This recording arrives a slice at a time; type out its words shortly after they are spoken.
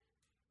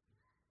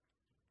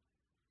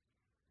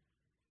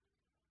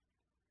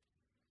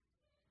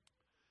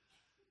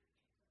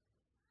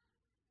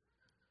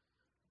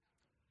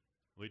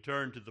We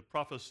turn to the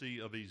prophecy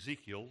of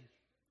Ezekiel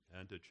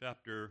and to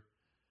chapter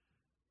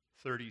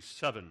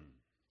 37.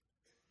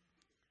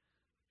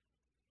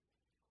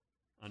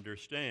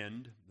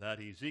 Understand that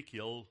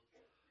Ezekiel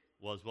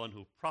was one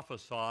who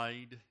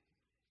prophesied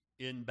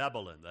in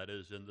Babylon, that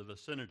is, in the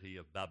vicinity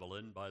of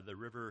Babylon by the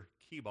river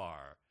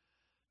Chebar,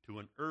 to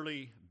an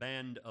early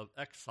band of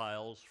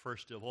exiles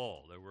first of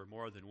all. There were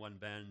more than one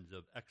band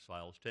of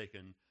exiles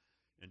taken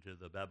into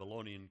the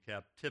Babylonian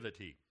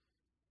captivity.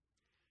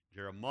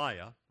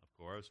 Jeremiah,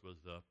 of course, was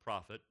the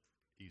prophet,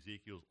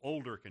 Ezekiel's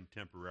older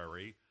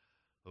contemporary,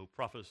 who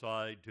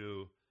prophesied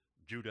to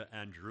Judah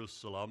and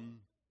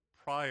Jerusalem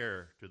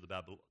prior to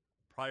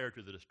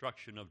the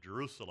destruction of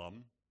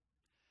Jerusalem,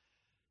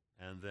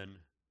 and then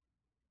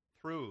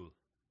through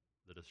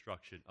the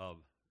destruction of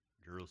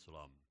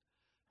Jerusalem.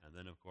 And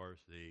then, of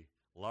course, the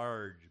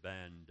large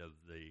band of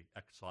the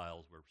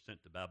exiles were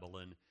sent to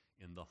Babylon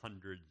in the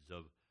hundreds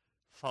of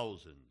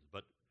thousands.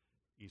 But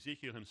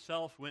Ezekiel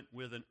himself went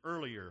with an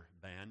earlier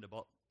band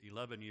about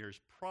 11 years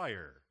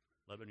prior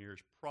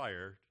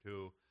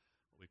to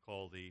what we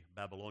call the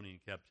Babylonian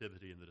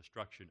captivity and the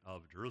destruction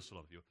of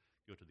Jerusalem. If you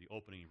go to the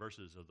opening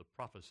verses of the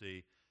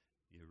prophecy,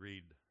 you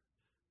read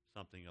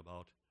something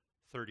about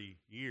 30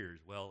 years.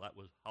 Well, that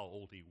was how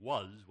old he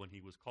was when he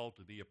was called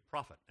to be a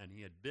prophet. And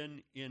he had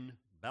been in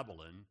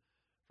Babylon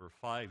for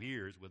 5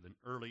 years with an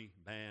early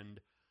band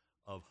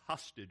of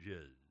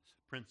hostages,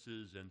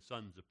 princes and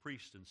sons of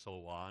priests and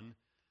so on,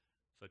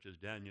 such as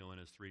Daniel and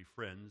his 3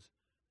 friends,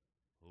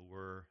 who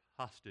were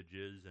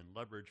hostages and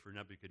leverage for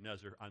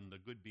Nebuchadnezzar on the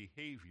good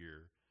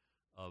behavior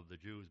of the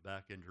Jews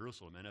back in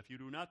Jerusalem. And if you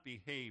do not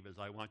behave as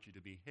I want you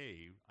to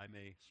behave, I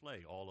may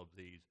slay all of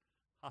these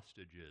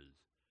hostages,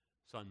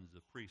 sons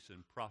of priests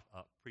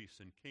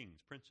and kings,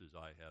 princes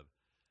I have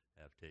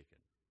taken.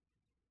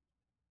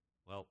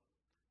 Well,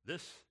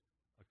 this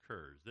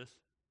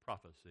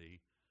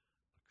prophecy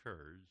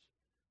occurs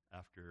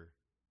after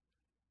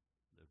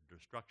the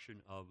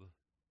destruction of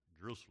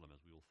Jerusalem,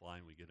 as we will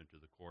find we get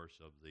into the course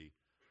of the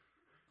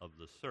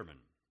sermon.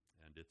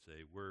 And it's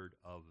a word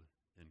of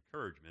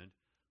encouragement,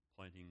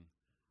 pointing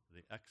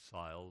the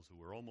exiles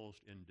who were almost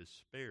in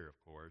despair, of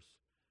course,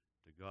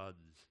 to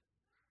God's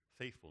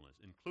faithfulness,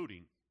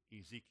 including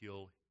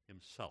Ezekiel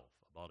himself,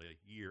 about a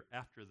year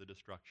after the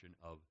destruction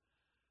of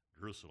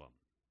Jerusalem.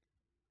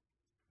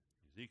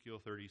 Ezekiel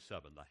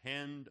 37, the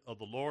hand of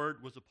the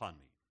Lord was upon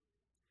me,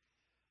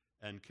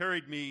 and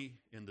carried me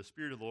in the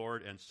spirit of the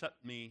Lord, and set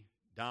me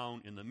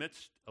down in the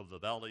midst of the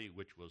valley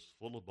which was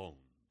full of bones,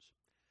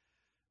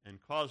 and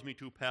caused me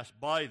to pass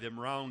by them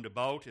round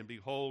about, and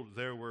behold,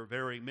 there were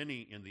very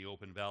many in the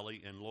open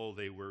valley, and lo,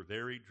 they were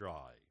very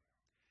dry.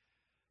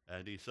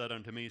 And he said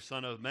unto me,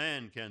 Son of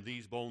man, can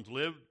these bones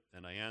live?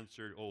 And I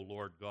answered, O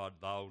Lord God,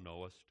 thou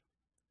knowest.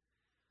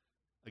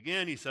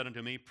 Again he said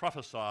unto me,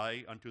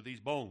 Prophesy unto these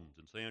bones,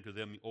 and say unto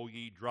them, O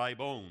ye dry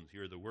bones,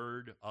 hear the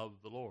word of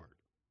the Lord.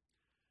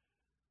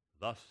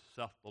 Thus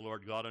saith the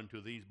Lord God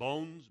unto these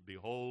bones,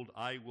 Behold,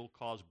 I will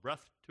cause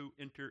breath to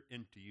enter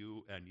into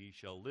you, and ye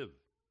shall live.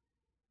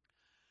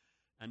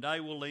 And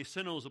I will lay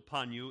sinews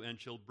upon you, and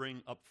shall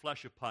bring up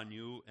flesh upon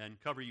you,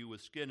 and cover you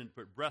with skin, and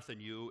put breath in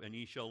you, and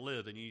ye shall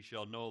live, and ye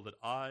shall know that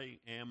I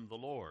am the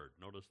Lord.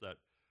 Notice that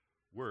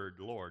word,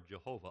 Lord,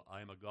 Jehovah. I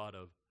am a God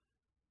of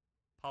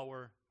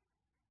power,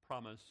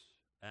 promise,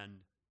 and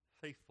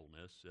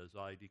faithfulness, as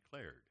I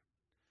declared.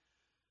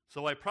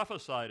 So I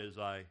prophesied as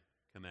I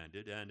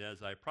commanded, and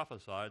as I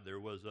prophesied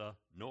there was a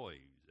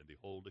noise, and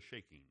behold, a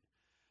shaking.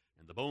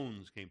 And the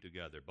bones came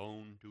together,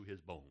 bone to his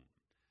bone.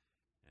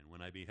 And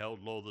when I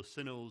beheld, lo, the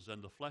sinews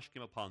and the flesh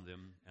came upon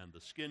them, and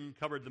the skin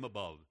covered them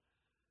above,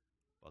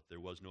 but there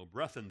was no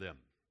breath in them.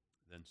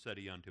 Then said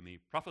he unto me,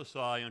 Prophesy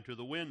unto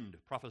the wind,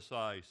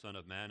 prophesy, Son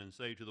of man, and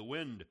say to the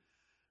wind,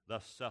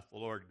 Thus saith the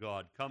Lord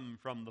God, Come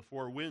from the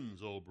 4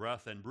 winds, O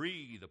breath, and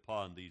breathe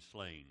upon these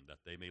slain, that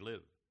they may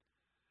live.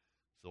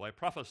 So I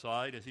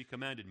prophesied as he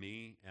commanded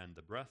me, and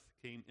the breath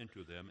came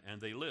into them,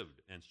 and they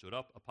lived, and stood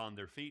up upon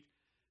their feet,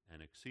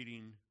 an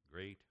exceeding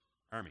great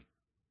army.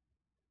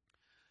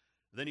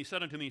 Then he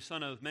said unto me,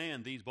 Son of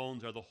man, these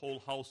bones are the whole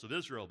house of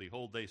Israel.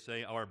 Behold, they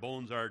say, Our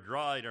bones are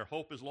dried, our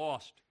hope is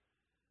lost.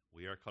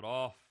 We are cut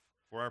off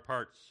for our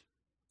parts.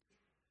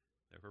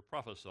 Therefore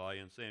prophesy,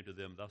 and say unto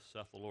them, Thus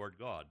saith the Lord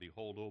God,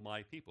 Behold, O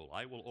my people,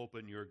 I will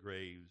open your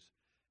graves,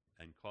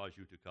 and cause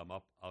you to come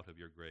up out of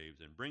your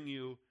graves, and bring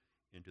you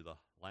into the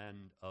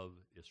land of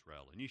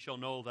Israel. And ye shall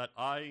know that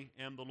I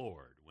am the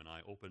Lord, when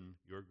I open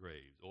your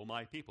graves, O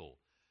my people,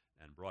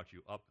 and brought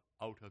you up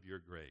out of your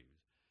graves,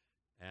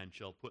 and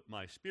shall put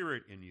my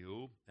spirit in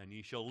you, and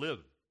ye shall live,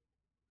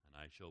 and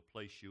I shall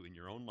place you in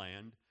your own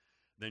land.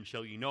 Then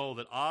shall ye know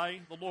that I,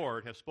 the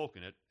Lord, have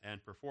spoken it,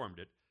 and performed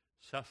it,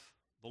 saith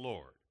the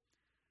Lord.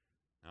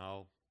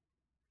 Now,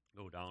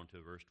 go down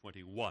to verse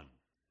 21.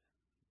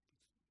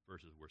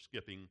 Verses we're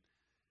skipping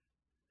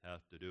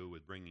have to do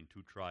with bringing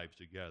 2 tribes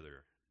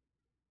together.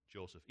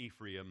 Joseph,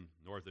 Ephraim,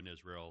 northern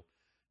Israel,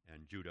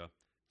 and Judah.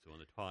 So in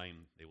the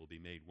time they will be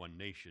made one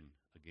nation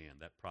again,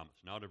 that promise.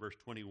 Now to verse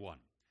 21.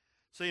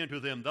 Say unto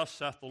them, Thus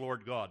saith the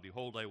Lord God,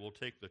 Behold, I will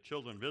take the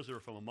children of Israel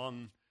from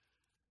among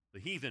the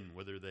heathen,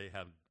 whither they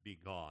have be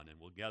gone, and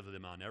will gather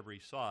them on every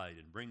side,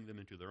 and bring them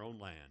into their own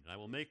land. And I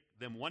will make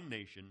them one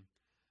nation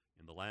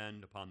in the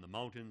land upon the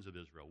mountains of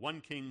Israel.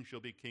 One king shall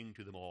be king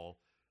to them all.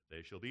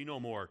 They shall be no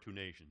more two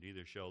nations,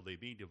 neither shall they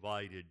be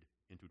divided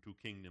into two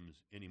kingdoms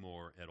any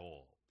more at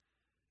all.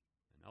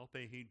 And now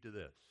pay heed to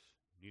this.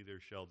 Neither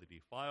shall they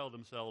defile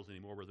themselves any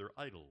more with their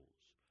idols,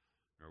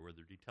 nor with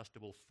their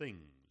detestable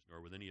things,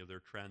 nor with any of their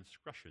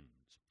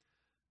transgressions.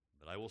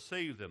 But I will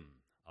save them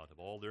out of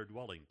all their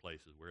dwelling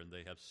places wherein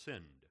they have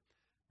sinned,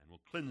 and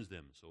will cleanse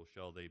them, so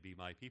shall they be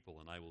my people,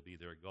 and I will be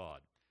their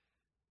God.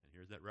 And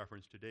here's that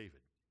reference to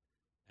David.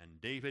 And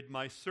David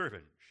my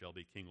servant shall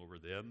be king over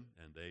them,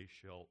 and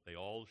they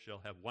all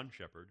shall have one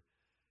shepherd.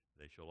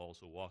 They shall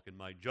also walk in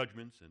my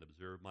judgments, and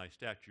observe my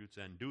statutes,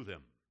 and do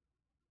them.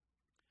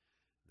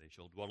 They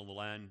shall dwell in the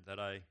land that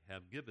I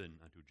have given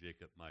unto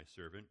Jacob my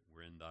servant,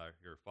 wherein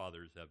your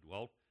fathers have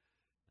dwelt,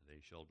 and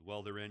they shall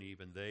dwell therein,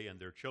 even they and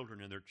their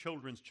children and their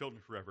children's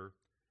children forever.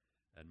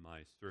 And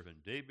my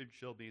servant David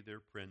shall be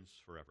their prince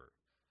forever.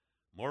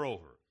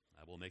 Moreover,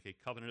 I will make a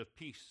covenant of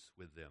peace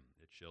with them.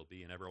 It shall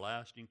be an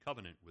everlasting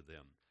covenant with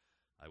them.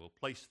 I will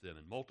place them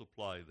and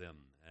multiply them,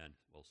 and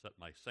will set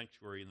my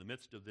sanctuary in the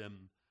midst of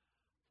them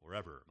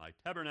forever. My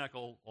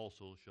tabernacle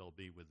also shall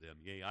be with them.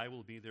 Yea, I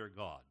will be their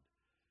God,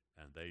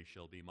 and they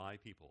shall be my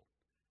people.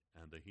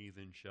 And the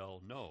heathen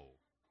shall know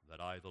that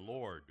I, the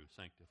Lord, do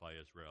sanctify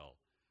Israel,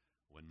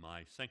 when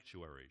my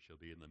sanctuary shall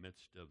be in the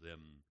midst of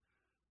them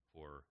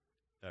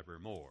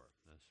forevermore.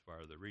 As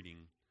far as the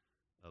reading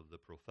of the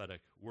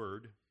prophetic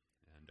word,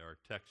 and our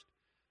text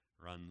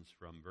runs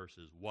from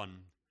verses 1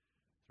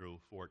 through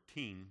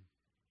 14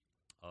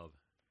 of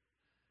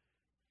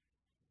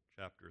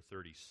chapter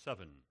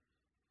 37.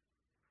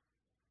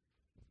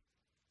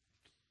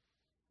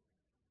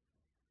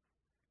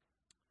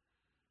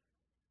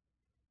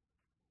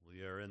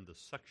 We are in the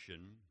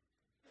section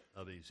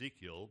of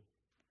Ezekiel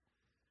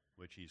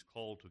which he's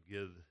called to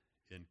give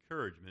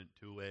encouragement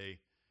to a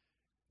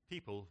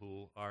people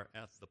who are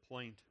at the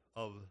point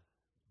of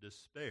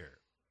despair.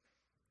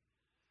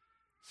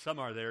 Some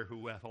are there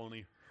who have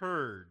only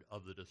heard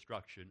of the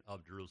destruction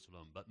of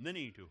Jerusalem, but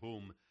many to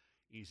whom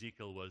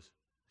Ezekiel was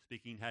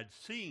speaking had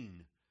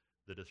seen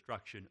the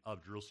destruction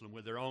of Jerusalem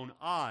with their own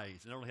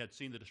eyes. Not only had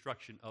seen the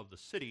destruction of the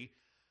city,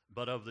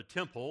 but of the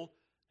temple,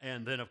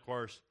 and then, of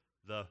course,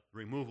 the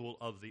removal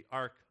of the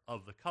Ark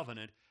of the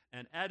Covenant,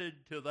 and added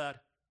to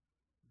that,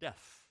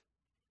 death.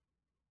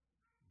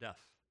 Death.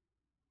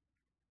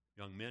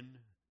 Young men,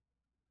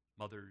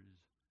 mothers,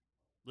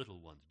 little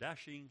ones,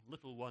 dashing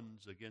little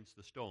ones against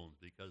the stones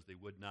because they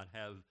would not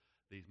have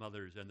these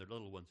mothers and their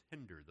little ones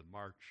hinder the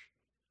march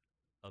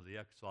of the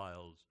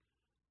exiles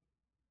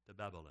to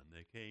Babylon.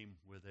 They came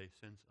with a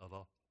sense of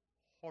a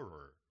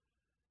horror,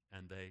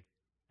 and they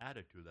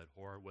added to that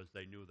horror was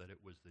they knew that it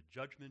was the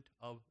judgment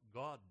of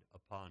God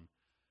upon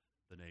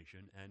the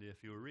nation. And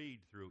if you read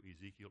through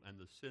Ezekiel and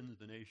the sins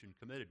the nation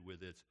committed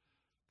with its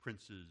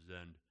princes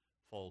and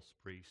false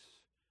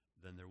priests,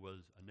 then there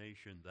was a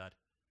nation that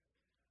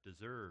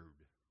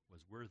deserved,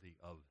 was worthy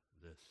of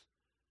this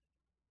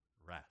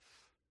wrath.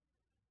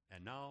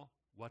 And now,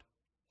 what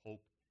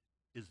hope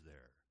is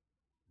there?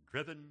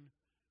 Driven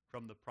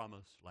from the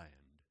promised land,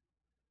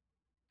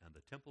 and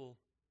the temple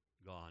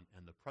gone,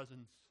 and the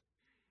presence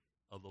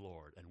of the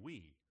Lord, and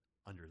we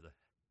under the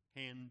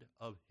hand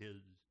of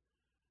his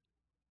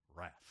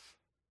wrath.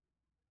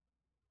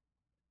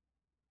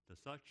 To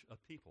such a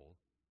people,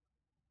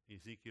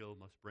 Ezekiel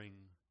must bring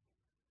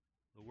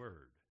the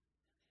word.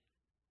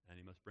 And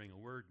he must bring a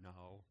word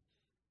now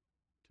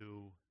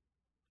to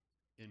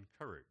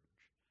encourage.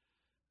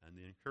 And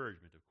the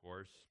encouragement, of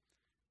course,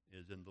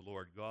 is in the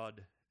Lord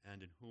God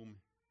and in whom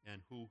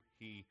and who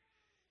he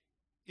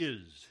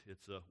is.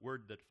 It's a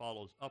word that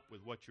follows up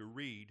with what you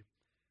read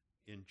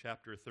in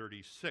chapter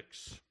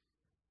 36,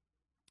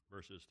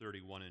 verses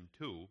 31 and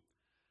 2.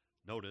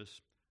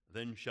 Notice,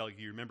 then shall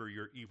ye remember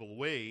your evil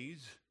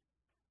ways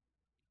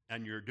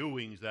and your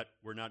doings that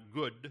were not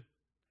good,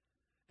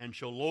 and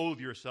shall loathe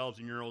yourselves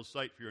in your own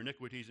sight for your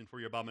iniquities and for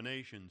your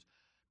abominations.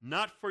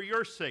 Not for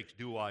your sakes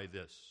do I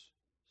this,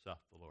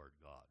 saith the Lord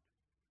God.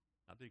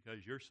 Not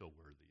because you're so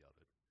worthy of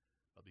it,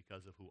 but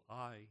because of who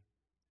I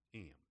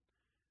am.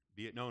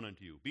 Be it known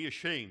unto you. Be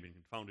ashamed and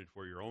confounded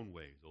for your own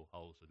ways, O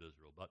house of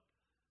Israel. But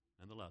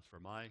nonetheless, for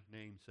my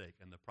name's sake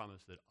and the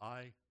promise that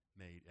I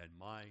made and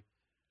my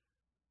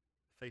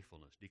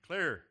faithfulness,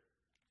 declare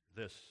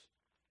this,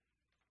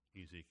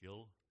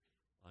 Ezekiel,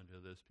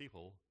 unto this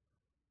people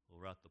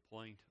who are at the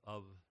point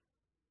of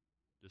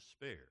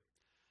despair.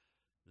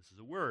 This is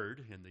a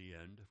word, in the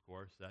end, of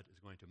course, that is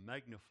going to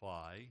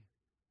magnify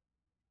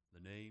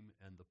the name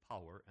and the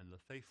power and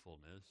the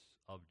faithfulness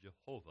of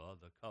Jehovah,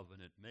 the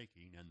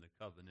covenant-making and the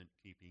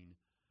covenant-keeping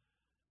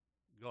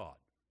God,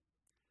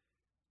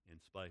 in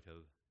spite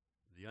of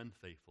the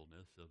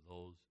unfaithfulness of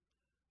those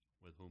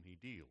with whom he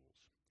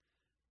deals.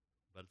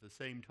 But at the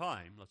same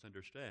time, let's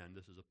understand,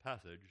 this is a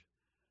passage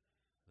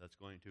that's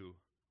going to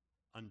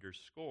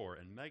underscore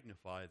and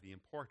magnify the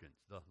importance,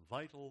 the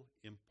vital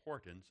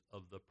importance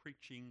of the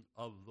preaching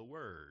of the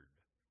word.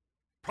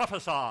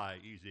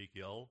 Prophesy,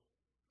 Ezekiel,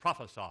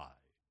 prophesy.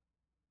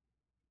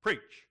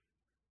 Preach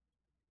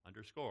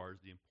underscores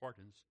the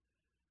importance,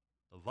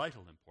 the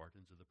vital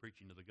importance of the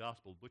preaching of the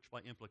gospel, which by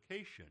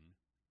implication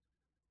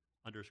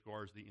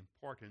underscores the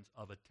importance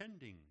of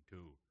attending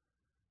to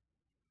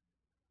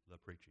the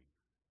preaching.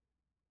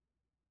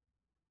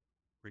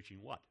 Preaching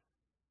what?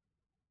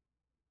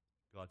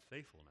 God's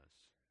faithfulness,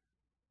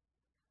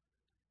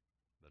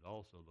 but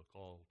also the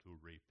call to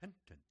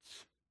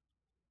repentance,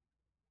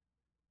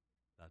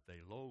 that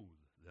they loathe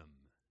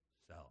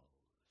themselves,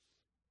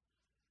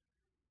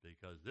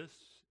 because this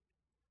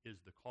is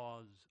the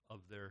cause of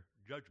their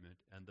judgment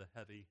and the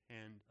heavy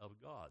hand of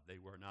God. They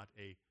were not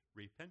a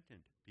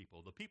repentant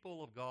people. The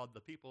people of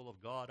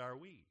God are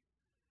we.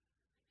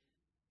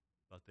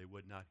 But they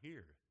would not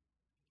hear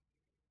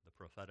the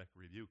prophetic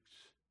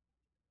rebukes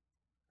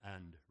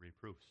and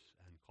reproofs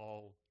and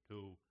call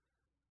to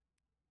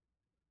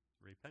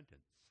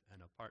repentance.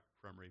 And apart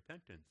from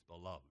repentance,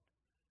 beloved,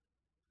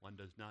 one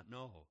does not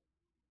know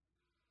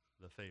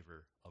the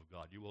favor of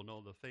God. You will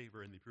know the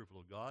favor and the approval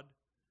of God,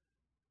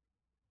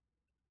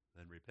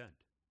 then repent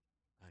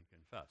and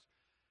confess.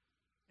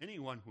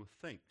 Anyone who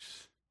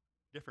thinks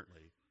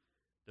differently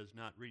does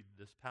not read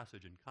this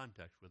passage in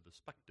context with the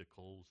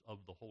spectacles of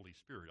the Holy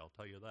Spirit, I'll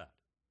tell you that.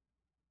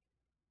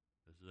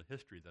 This is a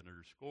history that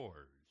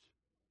underscores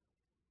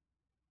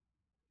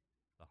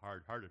the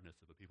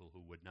hard-heartedness of a people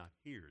who would not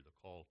hear the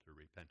call to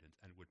repentance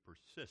and would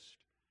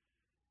persist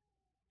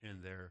in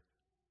their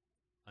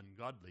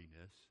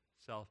ungodliness,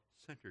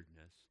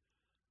 self-centeredness,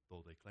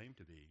 though they claim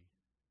to be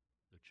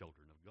the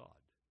children of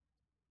God.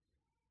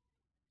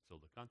 So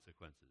the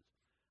consequences.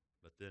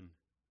 But then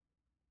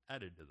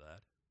added to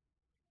that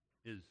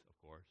is, of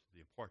course,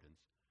 the importance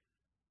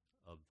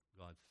of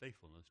God's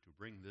faithfulness to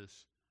bring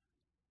this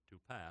to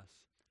pass,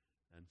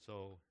 and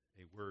so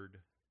a word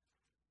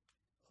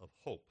of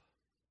hope.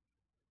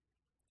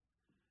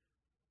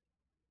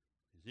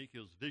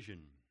 Ezekiel's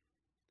vision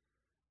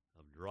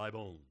of dry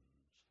bones,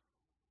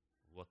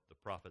 what the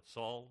prophet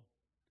saw,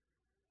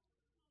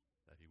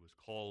 that he was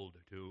called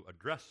to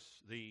address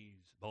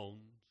these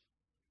bones,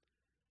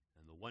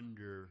 and the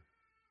wonder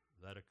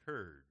that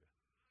occurred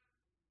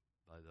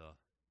by the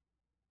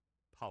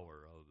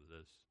power of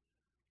this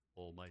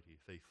almighty,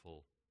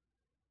 faithful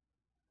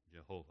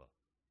Jehovah.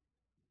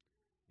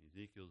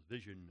 Ezekiel's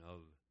vision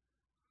of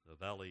the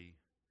valley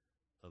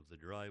of the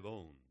dry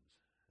bones,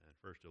 and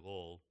first of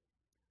all,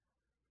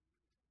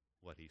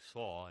 what he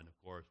saw, and of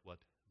course what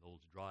those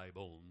dry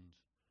bones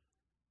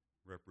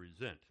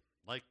represent.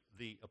 Like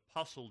the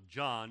Apostle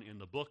John in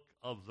the book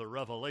of the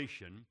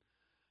Revelation,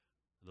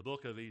 the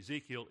book of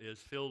Ezekiel is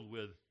filled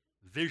with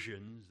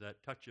visions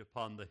that touch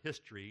upon the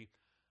history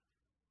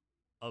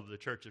of the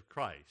Church of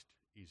Christ.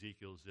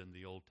 Ezekiel's in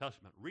the Old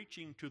Testament,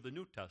 reaching to the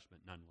New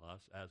Testament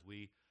nonetheless, as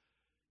we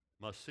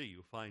must see.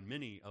 You find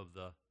many of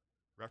the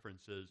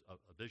references of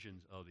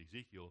visions of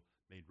Ezekiel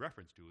made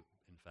reference to,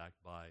 in fact,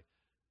 by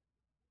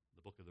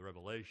the book of the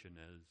Revelation,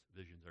 as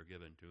visions are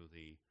given to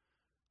the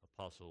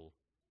Apostle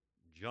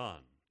John.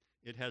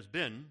 It has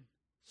been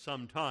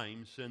some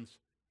time since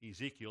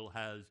Ezekiel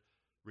has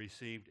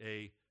received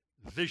a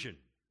vision.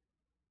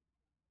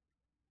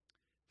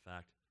 In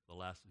fact, the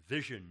last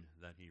vision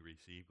that he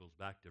received goes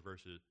back to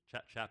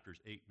chapters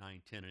 8,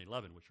 9, 10, and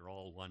 11, which are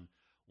all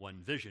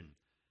one vision.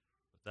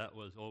 But that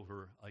was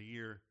over a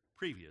year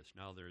previous.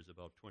 Now there's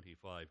about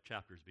 25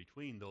 chapters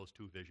between those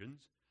two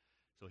visions.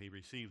 So he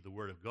received the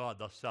word of God,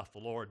 thus saith the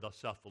Lord, thus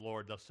saith the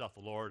Lord, thus saith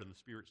the Lord, and the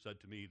Spirit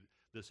said to me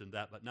this and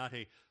that, but not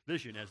a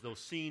vision as though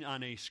seen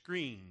on a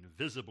screen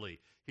visibly.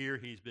 Here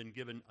he's been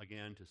given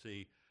again to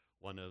see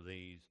one of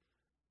these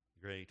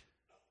great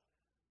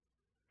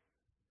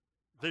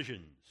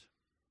visions.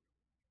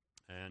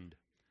 And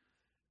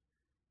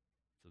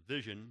it's a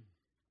vision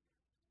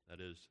that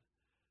is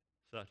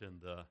set in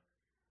the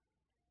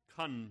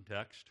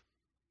context,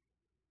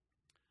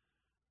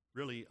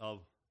 really, of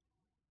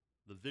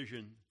the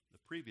vision, the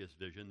previous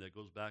vision that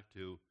goes back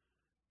to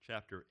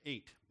chapter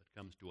 8, but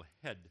comes to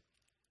a head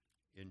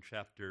in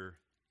chapter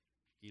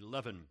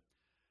 11.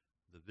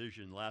 The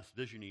vision, last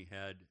vision he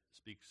had,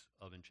 speaks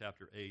of in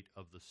chapter 8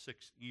 of the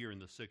 6th year in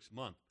the 6th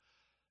month.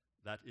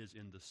 That is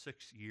in the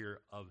 6th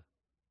year of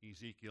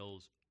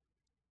Ezekiel's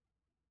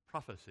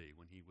prophecy,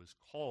 when he was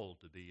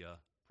called to be a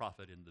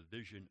prophet in the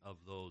vision of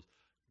those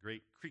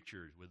great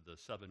creatures with the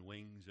 7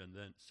 wings and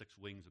then 6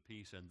 wings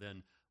apiece, and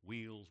then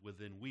wheels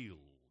within wheels,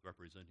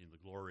 representing the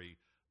glory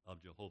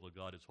of Jehovah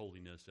God, his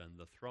holiness, and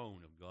the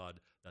throne of God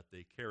that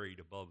they carried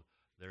above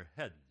their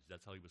heads.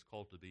 That's how he was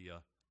called to be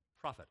a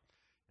prophet.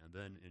 And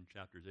then in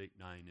chapters 8,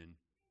 9,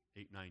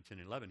 10,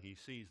 and 11, he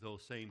sees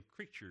those same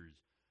creatures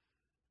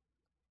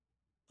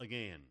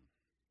again.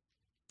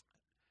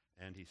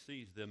 And he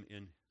sees them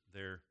in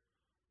their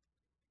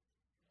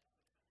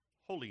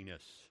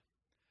holiness.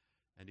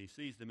 And he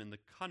sees them in the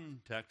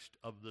context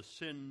of the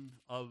sin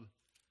of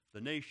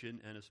the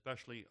nation, and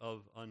especially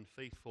of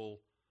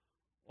unfaithful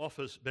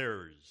office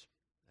bearers.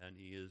 and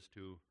he is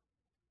to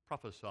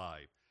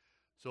prophesy.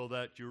 So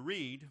that you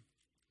read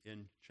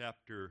in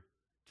chapter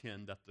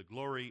 10 that the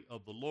glory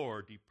of the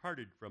Lord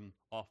departed from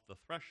off the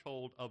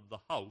threshold of the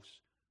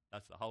house,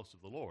 that's the house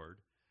of the Lord,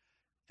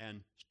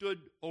 and stood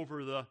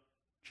over the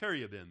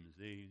cherubims,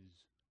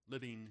 these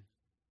living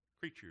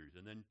creatures.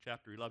 And then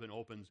chapter 11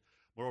 opens,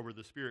 moreover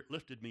the Spirit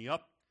lifted me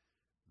up,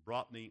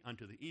 brought me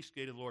unto the east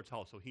gate of the Lord's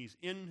house. So he's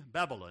in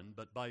Babylon,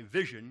 but by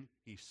vision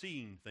he's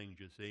seeing things,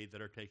 you see,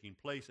 that are taking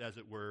place, as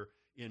it were,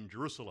 in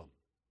Jerusalem.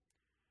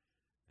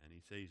 And he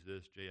says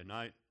this,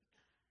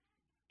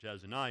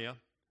 Jezaniah,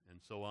 and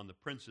so on, the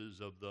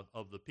princes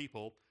of the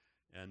people.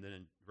 And then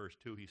in verse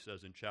 2 he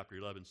says in chapter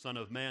 11, Son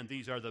of man,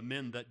 these are the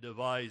men that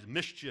devise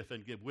mischief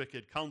and give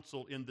wicked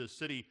counsel in this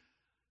city,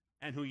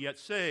 and who yet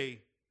say,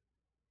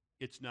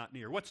 it's not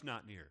near. What's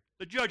not near?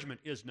 The judgment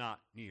is not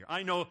near.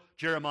 I know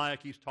Jeremiah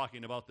keeps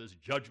talking about this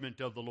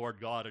judgment of the Lord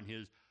God and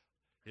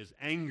his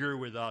anger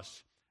with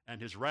us, and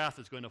his wrath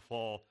is going to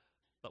fall,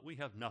 but we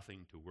have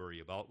nothing to worry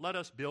about. Let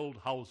us build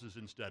houses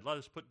instead. Let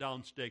us put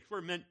down stakes.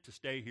 We're meant to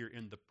stay here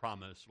in the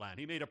promised land.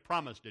 He made a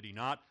promise, did he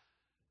not?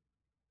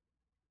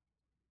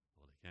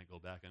 Well, they can't go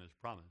back on his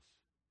promise.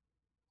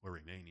 We're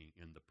remaining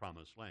in the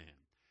promised land.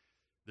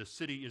 The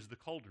city is the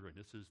cauldron.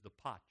 This is the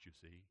pot, you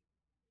see.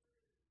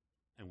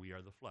 And we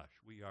are the flesh.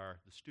 We are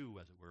the stew,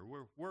 as it were.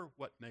 We're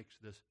what makes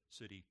this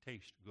city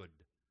taste good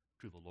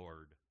to the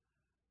Lord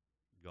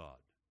God.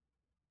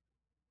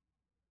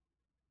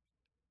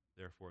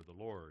 Therefore,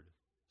 the Lord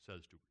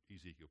says to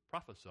Ezekiel,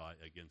 prophesy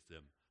against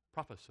them.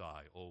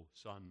 Prophesy, O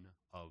Son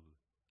of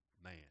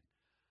Man.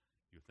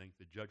 You think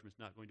the judgment's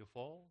not going to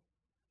fall?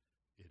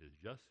 It is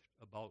just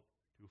about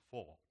to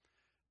fall.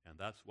 And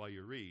that's why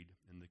you read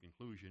in the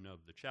conclusion of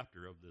the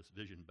chapter of this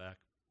vision back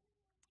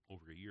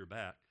over a year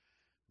back,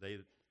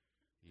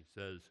 he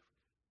says,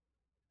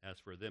 as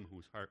for them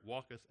whose heart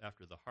walketh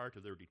after the heart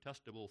of their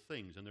detestable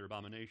things and their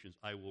abominations,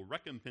 I will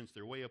recompense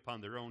their way upon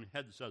their own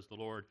head, says the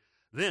Lord.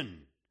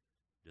 Then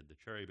did the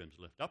cherubims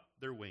lift up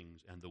their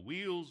wings, and the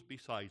wheels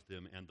besides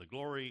them, and the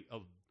glory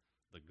of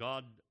the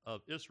God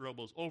of Israel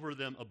was over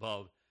them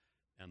above,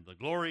 and the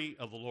glory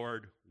of the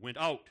Lord went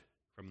out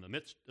from the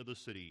midst of the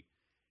city,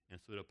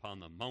 and stood upon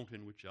the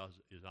mountain which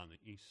is on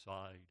the east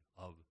side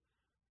of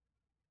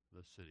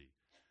the city.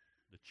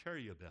 The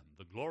cherubim,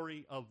 the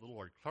glory of the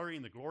Lord,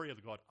 carrying the glory of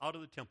the God out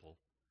of the temple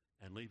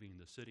and leaving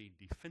the city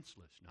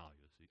defenseless now,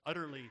 you see,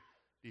 utterly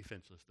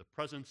defenseless. The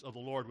presence of the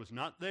Lord was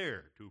not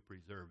there to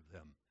preserve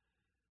them.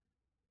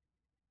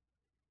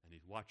 And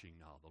he's watching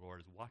now. The Lord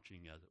is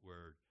watching, as it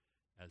were,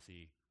 as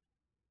he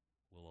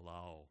will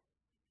allow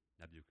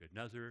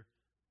Nebuchadnezzar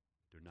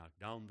to knock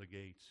down the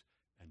gates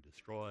and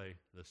destroy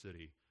the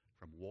city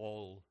from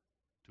wall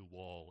to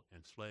wall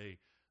and slay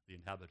the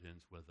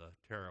inhabitants with a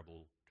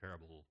terrible,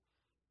 terrible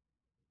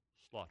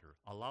slaughter,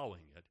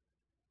 allowing it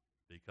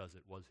because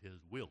it was his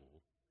will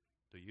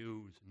to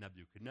use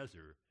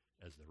Nebuchadnezzar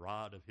as the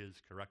rod of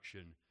his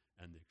correction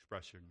and the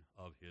expression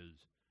of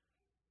his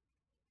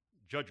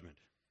judgment.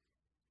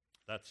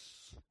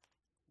 That's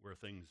where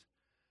things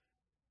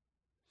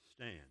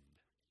stand.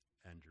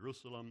 And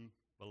Jerusalem,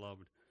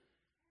 beloved,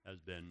 has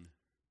been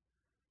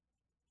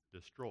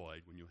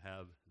destroyed when you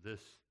have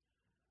this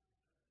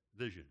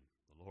vision.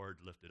 The Lord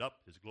lifted up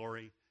his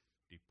glory,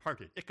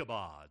 departed.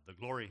 Ichabod, the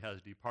glory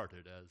has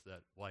departed, as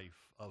that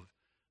wife of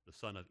the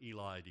son of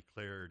Eli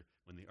declared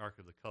when the Ark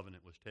of the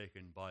Covenant was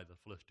taken by the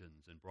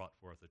Philistines and brought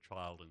forth a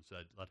child and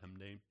said, let him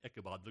name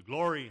Ichabod. The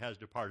glory has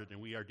departed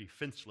and we are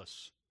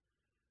defenseless.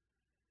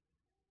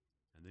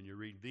 And then you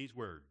read these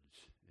words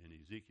in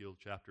Ezekiel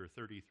chapter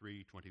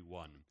 33:21.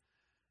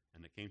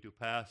 And it came to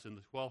pass in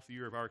the 12th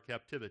year of our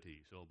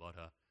captivity, so about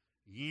a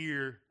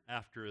year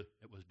after it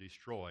was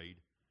destroyed,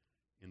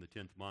 in the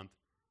 10th month,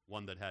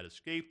 one that had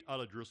escaped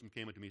out of Jerusalem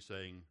came unto me,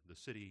 saying, the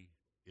city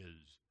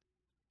is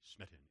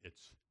smitten.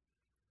 It's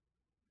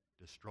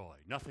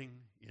destroyed. Nothing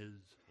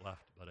is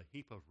left but a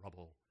heap of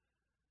rubble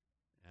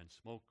and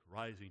smoke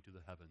rising to the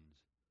heavens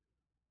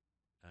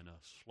and a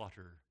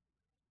slaughter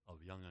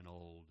of young and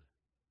old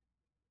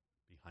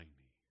behind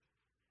me.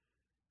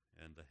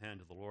 And the hand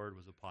of the Lord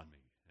was upon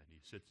me, and he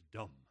sits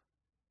dumb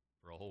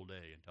for a whole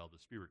day until the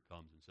Spirit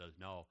comes and says,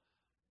 now,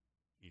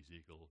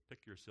 Ezekiel,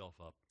 pick yourself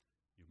up.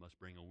 You must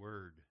bring a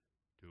word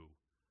to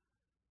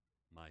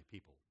my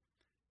people.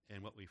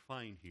 And what we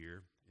find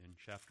here in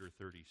chapter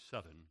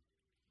 37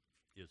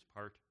 is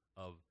part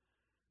of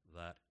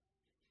that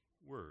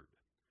word.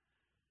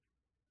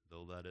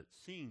 Though that it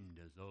seemed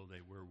as though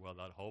they were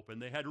without hope,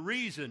 and they had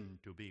reason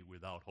to be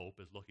without hope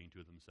as looking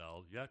to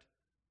themselves, yet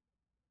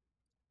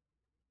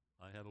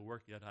I have a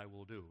work yet I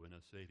will do in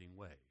a saving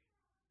way.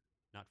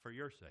 Not for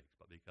your sakes,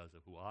 but because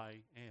of who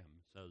I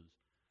am, says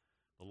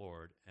the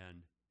Lord. And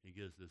he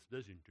gives this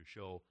vision to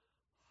show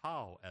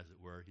how, as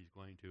it were, he's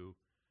going to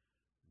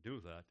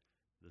do that.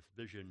 This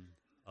vision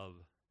of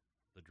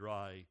the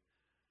dry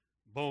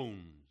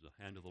bones.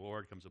 The hand of the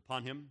Lord comes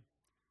upon him.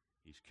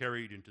 He's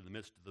carried into the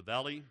midst of the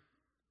valley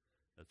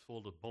that's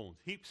full of bones,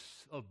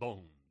 heaps of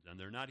bones. And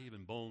they're not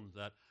even bones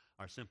that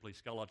are simply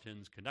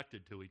skeletons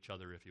connected to each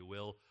other, if you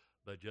will,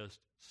 but just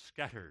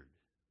scattered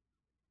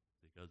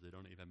because they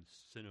don't even have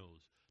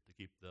sinews to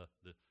keep the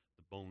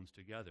bones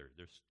together.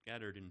 They're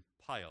scattered in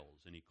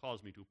piles, and he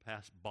caused me to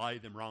pass by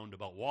them round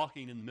about,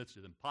 walking in the midst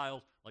of them,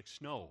 piles like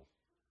snow.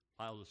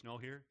 Piles of snow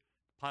here,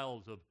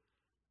 piles of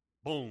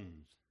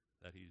bones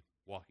that he's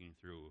walking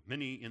through.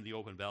 Many in the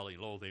open valley,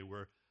 lo, they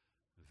were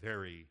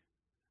very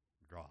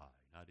dry,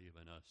 not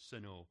even a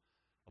sinew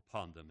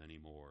upon them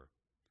anymore.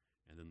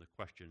 And then the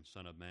question,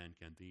 Son of man,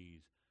 can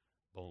these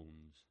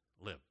bones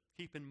live?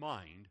 Keep in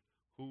mind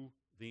who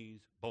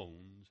these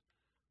bones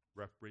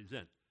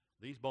represent.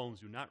 These bones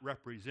do not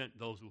represent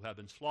those who have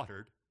been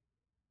slaughtered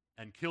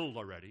and killed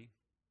already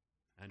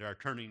and are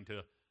turning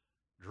to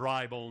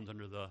dry bones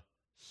under the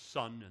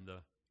sun and the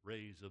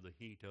rays of the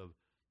heat of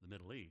the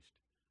Middle East.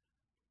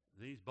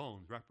 These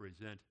bones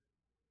represent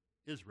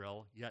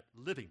Israel yet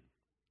living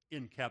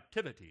in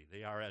captivity.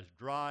 They are as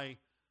dry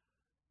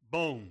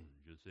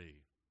bones, you see,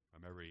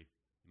 from every,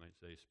 you might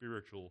say,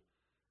 spiritual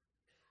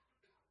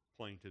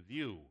point of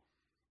view.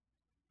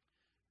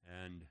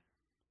 And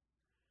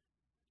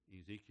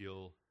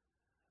Ezekiel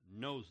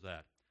knows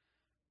that.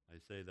 I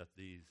say that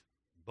these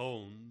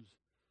bones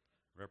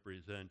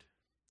represent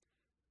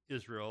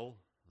Israel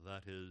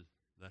that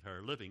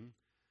are living,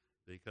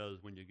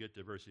 because when you get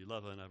to verse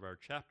 11 of our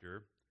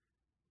chapter,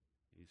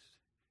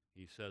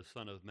 he says,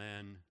 Son of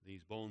man,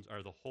 these bones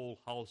are the whole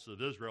house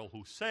of Israel,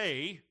 who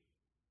say,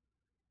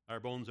 our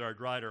bones are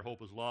dried, our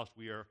hope is lost,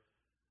 we are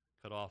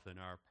cut off in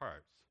our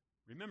parts.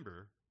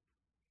 Remember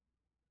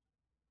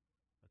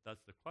that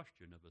that's the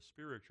question of a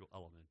spiritual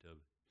element of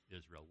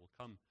Israel. We'll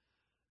come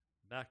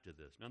back to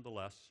this.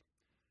 Nonetheless,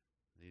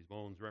 these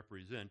bones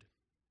represent,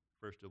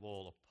 first of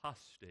all,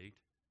 apostate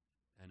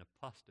and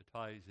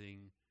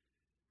apostatizing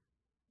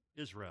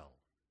Israel.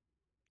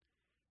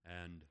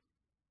 And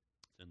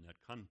it's in that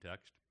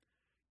context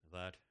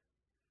that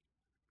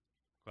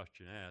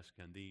question asked,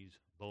 can these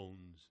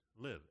bones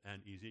live?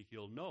 And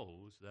Ezekiel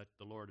knows that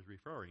the Lord is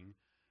referring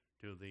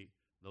to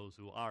those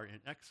who are in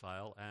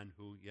exile and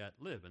who yet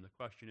live. And the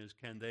question is,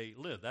 can they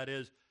live? That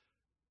is,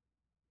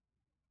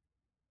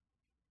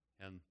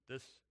 and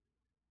this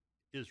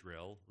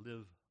Israel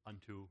live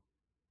unto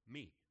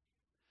me?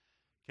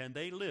 Can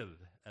they live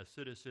as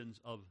citizens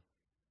of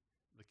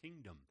the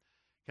kingdom?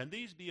 Can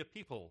these be a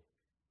people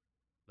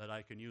that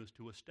I can use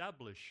to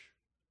establish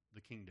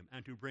the kingdom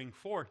and to bring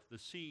forth the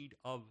seed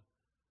of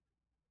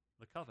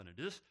the covenant?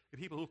 Is this a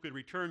people who could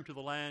return to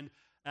the land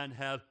and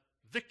have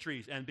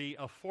victories and be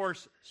a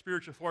force,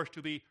 spiritual force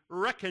to be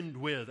reckoned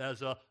with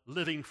as a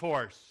living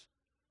force?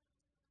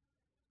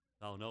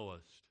 Thou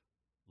knowest,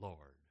 Lord.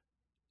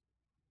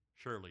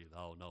 Surely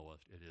thou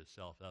knowest, it is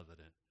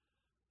self-evident.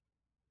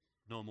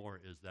 No more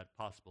is that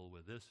possible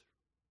with this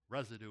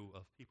residue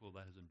of people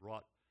that has been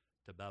brought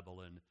to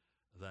Babylon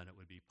than it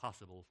would be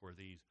possible for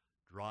these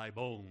dry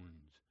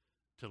bones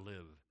to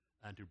live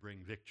and to bring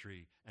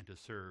victory and to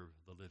serve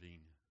the living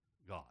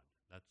God.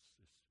 That's,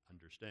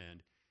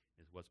 understand,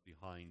 is what's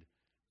behind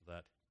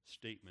that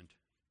statement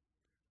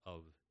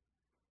of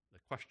the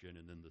question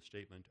and then the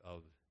statement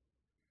of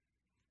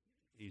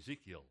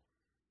Ezekiel.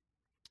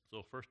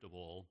 So first of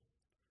all,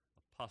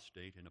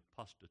 apostate and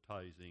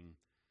apostatizing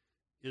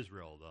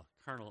Israel, the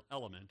carnal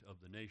element of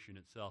the nation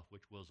itself,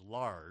 which was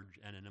large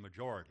and in a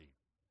majority.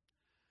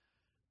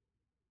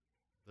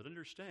 But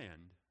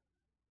understand,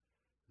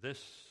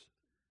 this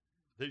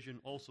vision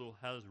also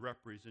has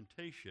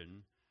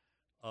representation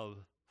of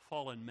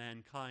fallen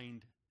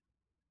mankind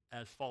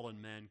as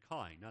fallen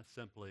mankind, not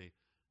simply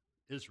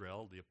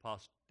Israel, the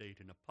apostate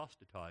and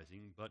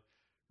apostatizing, but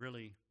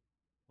really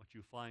what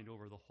you find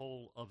over the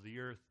whole of the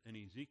earth in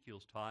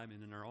Ezekiel's time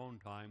and in our own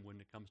time when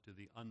it comes to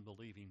the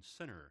unbelieving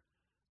sinner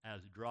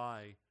as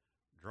dry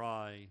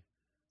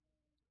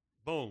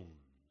bones,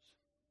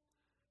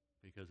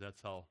 because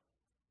that's how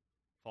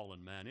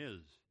fallen man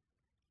is,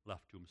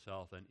 left to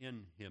himself and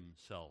in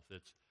himself.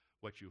 It's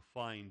what you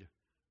find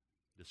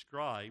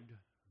described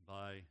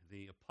by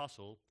the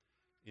apostle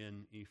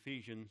in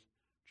Ephesians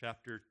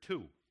chapter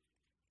 2,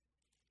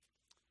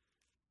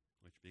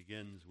 which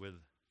begins with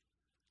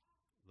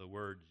the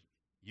words,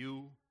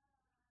 you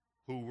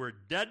who were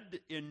dead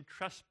in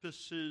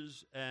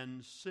trespasses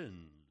and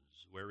sins,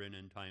 wherein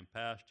in time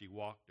past ye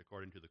walked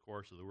according to the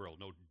course of the world.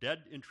 No,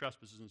 dead in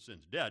trespasses and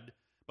sins. Dead,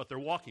 but they're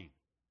walking.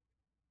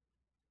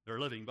 They're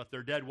living, but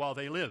they're dead while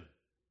they live.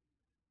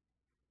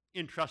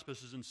 In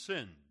trespasses and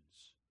sins.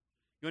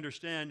 You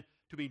understand,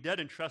 to be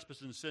dead in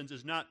trespasses and sins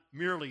is not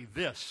merely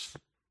this,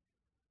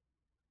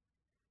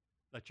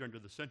 that you're under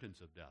the sentence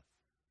of death.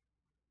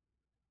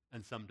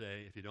 And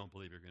someday, if you don't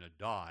believe, you're going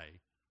to die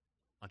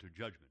unto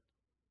judgment.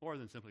 More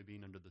than simply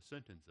being under the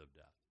sentence of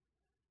death.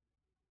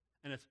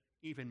 And it's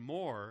even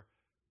more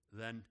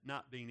than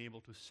not being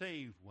able to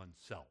save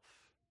oneself.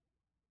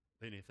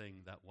 Anything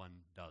that one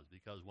does,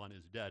 because one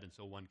is dead, and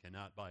so one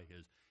cannot, by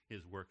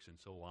his works and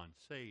so on,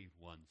 save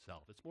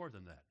oneself. It's more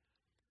than that.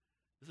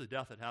 This is a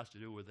death that has to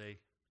do with a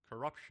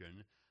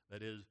corruption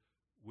that is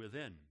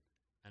within,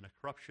 and a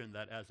corruption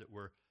that, as it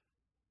were,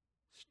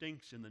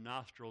 stinks in the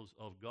nostrils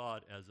of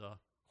God as a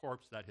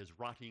corpse that is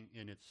rotting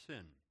in its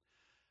sin.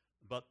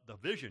 But the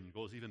vision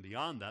goes even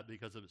beyond that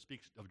because it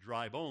speaks of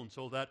dry bones,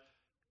 so that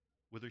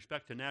with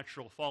respect to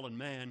natural fallen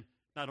man,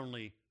 not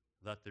only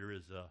that there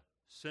is a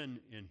sin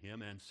in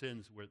him and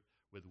sins with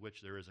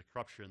which there is a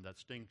corruption that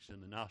stinks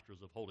in the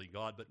nostrils of holy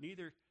God, but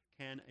neither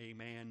can a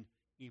man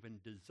even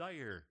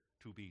desire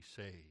to be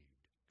saved,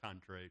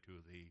 contrary to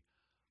the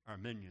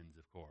Arminians,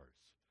 of course,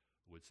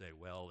 who would say,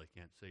 well, they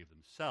can't save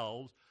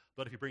themselves,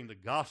 but if you bring the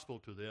gospel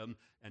to them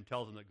and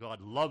tell them that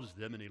God loves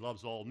them and he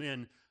loves all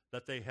men,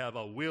 that they have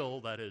a will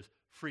that is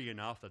free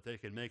enough that they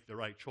can make the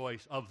right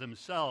choice of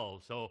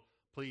themselves. So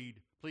plead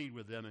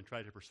with them and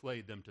try to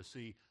persuade them to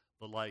see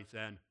the lights,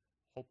 and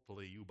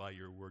hopefully you by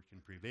your word can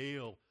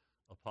prevail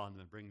upon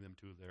them and bring them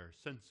to their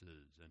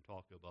senses and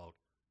talk about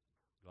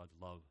God's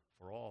love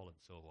for all and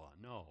so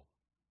on. No,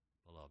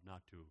 beloved,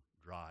 not to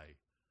dry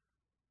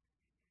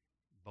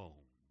bones.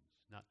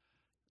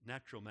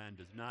 Natural man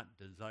does not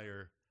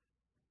desire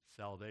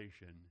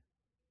salvation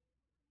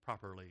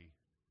properly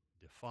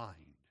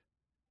defined.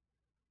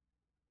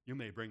 You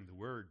may bring the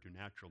word to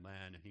natural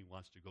man and he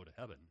wants to go to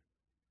heaven,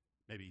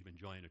 maybe even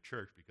join a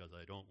church, because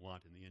I don't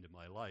want in the end of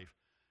my life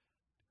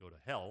to go to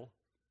hell.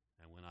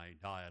 And when I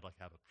die, I'd like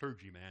to have a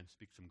clergyman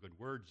speak some good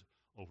words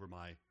over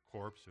my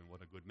corpse and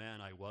what a good man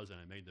I was and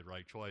I made the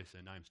right choice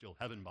and I'm still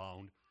heaven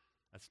bound.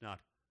 That's not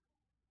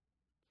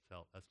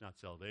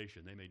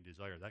salvation. They may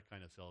desire that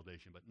kind of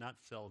salvation, but not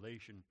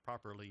salvation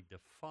properly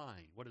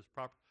defined.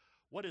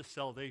 What is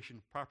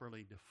salvation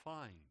properly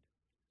defined?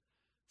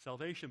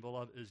 Salvation,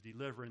 beloved, is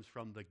deliverance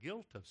from the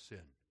guilt of sin.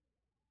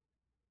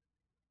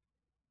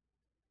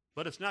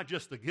 But it's not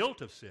just the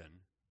guilt of sin.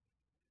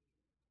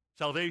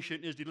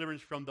 Salvation is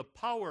deliverance from the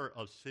power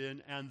of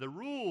sin and the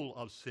rule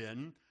of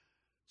sin,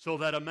 so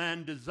that a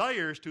man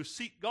desires to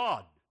seek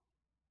God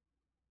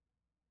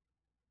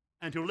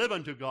and to live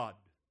unto God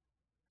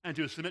and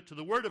to submit to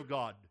the Word of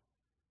God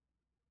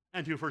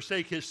and to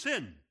forsake his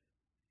sin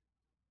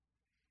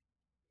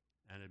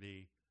and to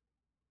be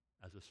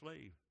as a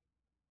slave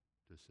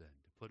to sin,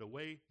 to put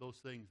away those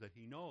things that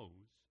he knows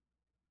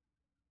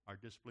are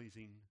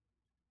displeasing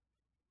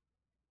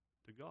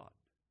to God.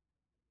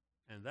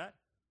 And that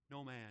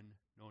no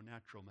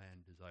natural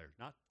man desires.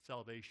 Not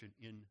salvation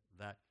in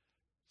that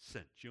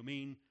sense. You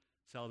mean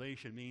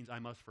salvation means I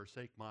must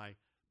forsake my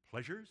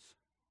pleasures,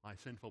 my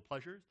sinful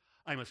pleasures.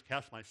 I must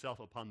cast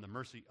myself upon the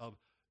mercy of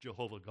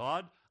Jehovah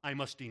God. I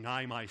must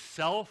deny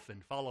myself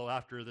and follow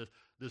after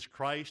this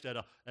Christ at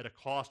a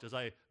cost as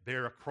I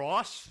bear a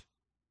cross.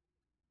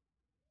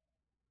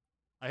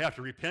 I have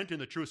to repent in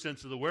the true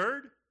sense of the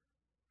word.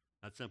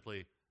 Not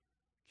simply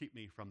keep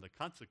me from the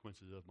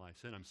consequences of my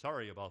sin. I'm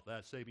sorry about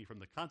that. Save me from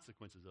the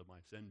consequences of my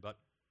sin, but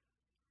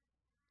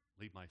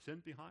leave my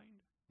sins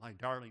behind, my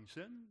darling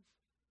sins.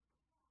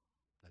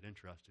 Not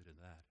interested in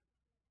that.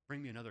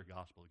 Bring me another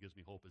gospel that gives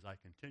me hope as I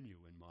continue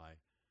in my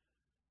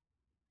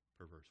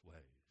perverse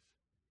ways.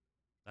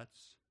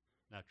 That's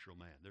natural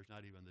man. There's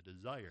not even the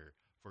desire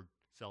for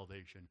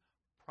salvation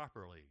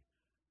properly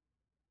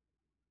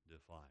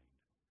defined.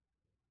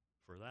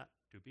 For that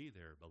to be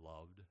there,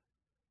 beloved,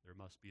 there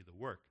must be the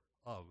work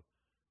of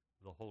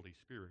the Holy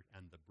Spirit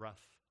and the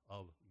breath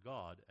of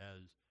God,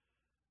 as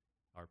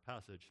our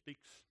passage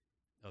speaks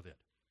of it.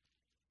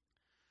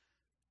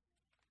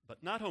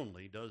 But not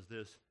only does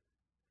this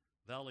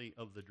valley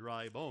of the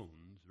dry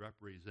bones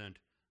represent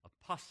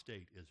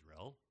apostate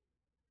Israel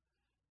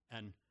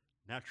and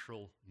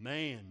natural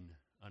man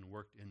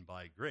unworked in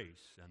by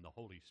grace and the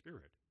Holy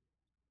Spirit,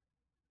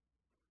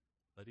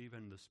 but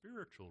even the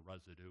spiritual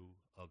residue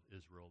of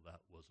Israel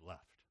that was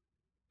left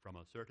from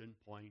a certain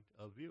point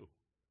of view.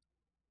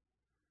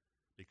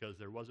 Because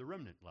there was a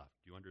remnant left.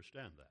 Do you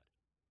understand that?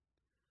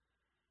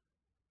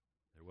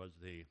 There was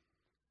the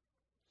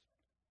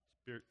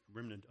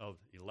remnant of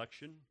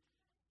election,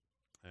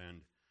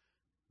 and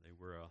they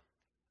were a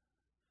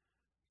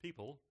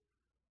people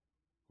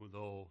who,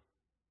 though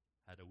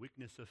had a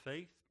weakness of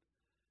faith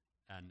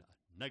and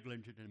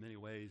negligent in many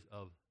ways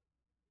of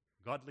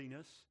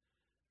godliness,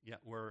 yet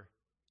were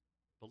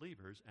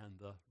believers, and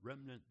the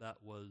remnant that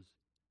was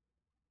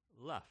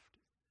left,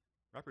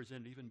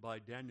 represented even by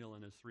Daniel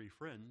and his three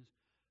friends,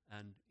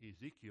 and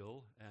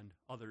Ezekiel and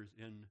others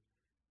in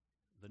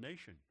the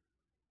nation.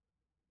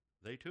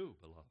 They too,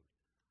 beloved,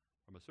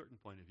 from a certain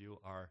point of view,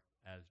 are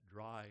as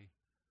dry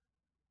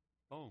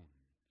bones.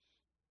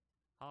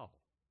 How?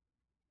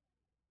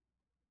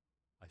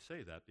 I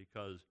say that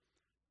because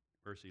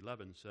verse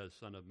 11 says,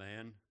 Son of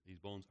man, these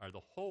bones are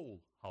the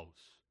whole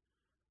house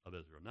of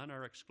Israel. None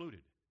are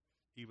excluded,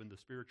 even the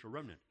spiritual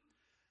remnant.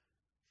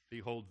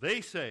 Behold,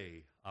 they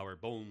say, our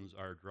bones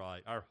are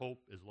dry, our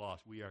hope is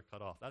lost, we are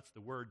cut off. That's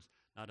the words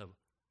not of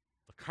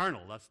the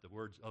carnal, that's the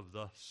words of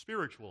the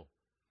spiritual.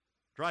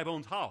 Dry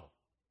bones how?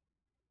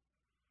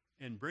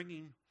 In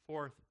bringing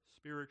forth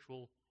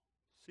spiritual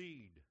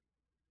seed,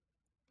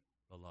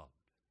 beloved.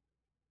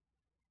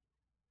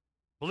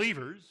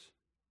 Believers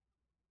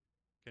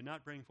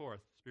cannot bring forth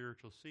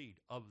spiritual seed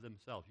of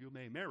themselves. You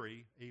may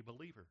marry a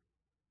believer,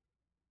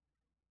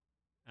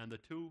 and the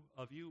two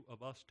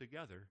of us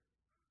together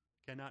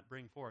cannot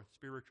bring forth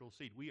spiritual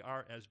seed. We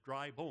are as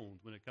dry bones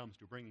when it comes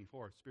to bringing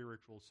forth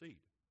spiritual seed.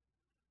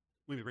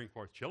 We may bring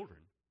forth children,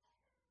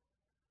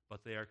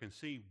 but they are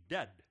conceived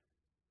dead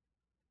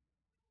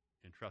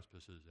in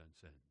trespasses and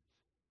sins.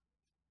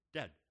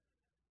 Dead.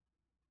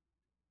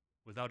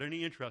 Without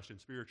any interest in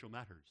spiritual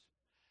matters.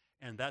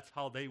 And that's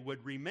how they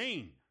would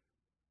remain,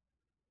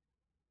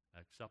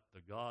 except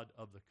the God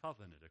of the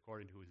covenant,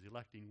 according to his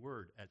electing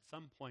word, at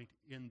some point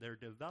in their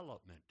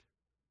development.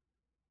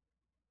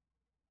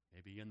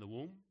 Maybe in the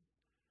womb,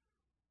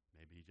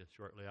 maybe just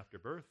shortly after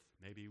birth,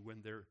 maybe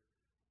when they're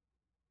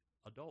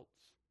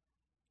adults,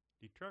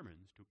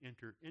 determines to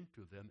enter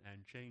into them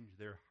and change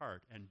their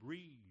heart and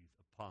breathe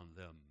upon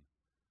them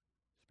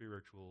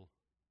spiritual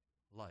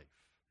life.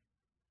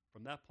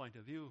 From that point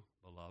of view,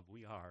 beloved,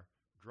 we are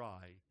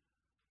dry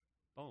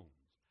bones.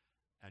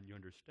 And you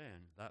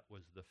understand that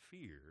was the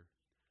fear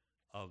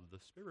of the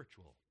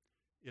spiritual.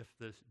 If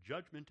this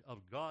judgment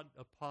of God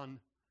upon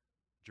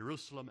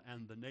Jerusalem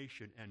and the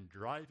nation and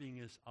driving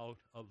us out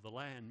of the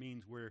land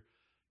means we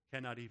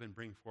cannot even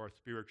bring forth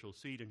spiritual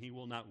seed, and he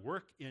will not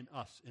work in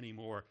us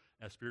anymore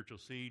as spiritual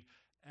seed,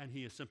 and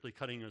he is simply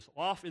cutting us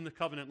off in the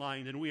covenant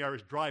line, and we are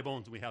as dry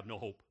bones and we have no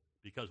hope,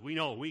 because we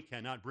know we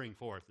cannot bring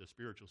forth the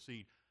spiritual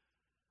seed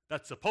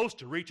that's supposed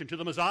to reach into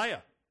the Messiah.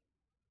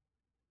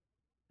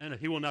 And if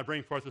he will not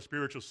bring forth the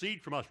spiritual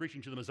seed from us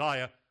reaching to the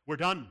Messiah, we're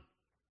done.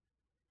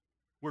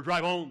 We're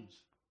dry bones.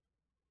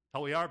 That's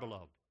how we are,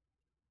 beloved.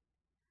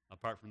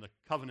 Apart from the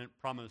covenant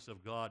promise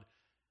of God,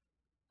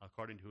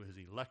 according to his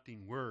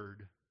electing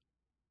word,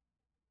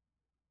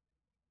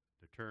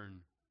 to turn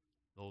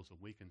those whom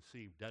we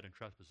conceive dead in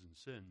trespasses and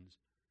sins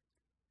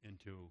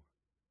into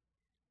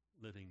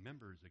living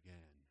members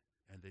again.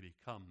 And they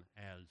become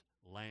as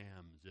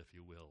lambs, if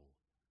you will.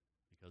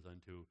 Because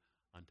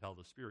until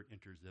the Spirit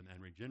enters them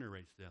and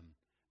regenerates them,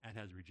 and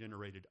has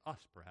regenerated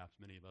us, perhaps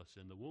many of us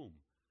in the womb,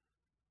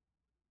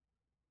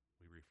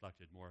 we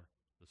reflected more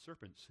the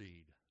serpent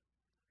seed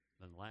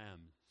than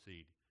lamb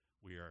seed.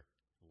 We are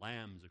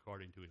lambs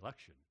according to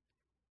election.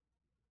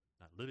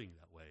 Not living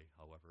that way,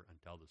 however,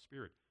 until the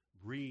Spirit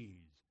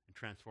breathes and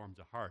transforms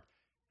a heart,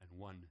 and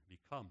one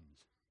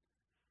becomes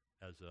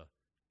as a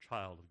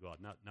child of God,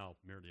 not now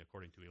merely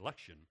according to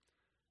election,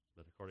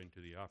 but according to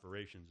the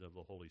operations of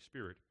the Holy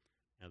Spirit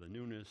and the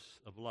newness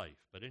of life.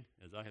 But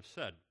as I have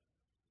said,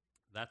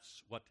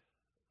 that's what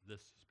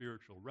this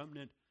spiritual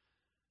remnant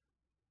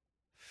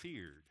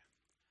feared,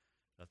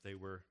 that they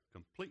were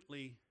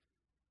completely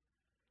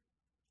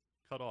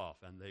cut off,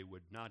 and they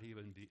would not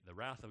even be, the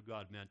wrath of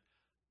God meant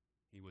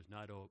he was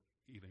not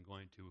even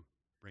going to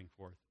bring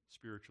forth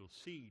spiritual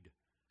seed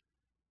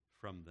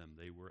from them.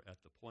 They were at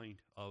the point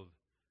of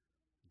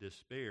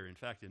despair. In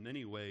fact, in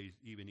many ways,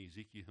 even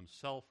Ezekiel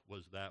himself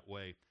was that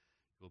way.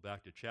 Go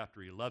back to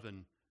chapter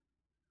 11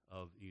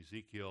 of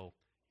Ezekiel.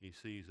 He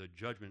sees a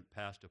judgment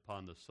passed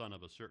upon the son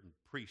of a certain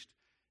priest,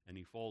 and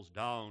he falls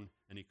down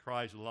and he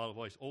cries with a loud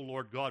voice, "O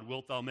Lord God,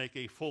 wilt thou make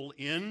a full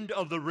end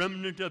of the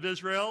remnant of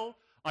Israel?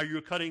 Are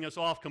you cutting us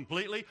off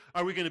completely?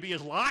 Are we going to be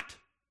as Lot?"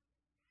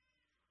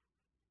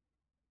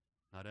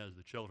 Not as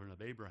the children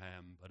of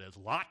Abraham, but as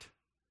Lot,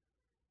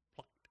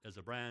 plucked as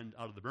a brand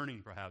out of the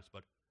burning perhaps,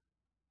 but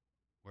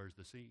where's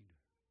the seed?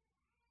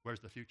 Where's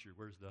the future?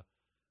 Where's the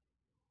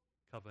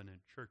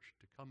covenant church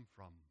to come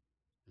from?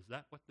 Is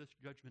that what this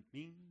judgment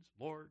means,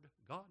 Lord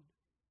God?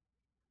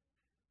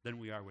 Then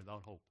we are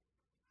without hope.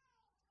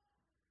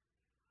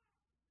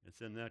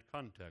 It's in that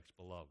context,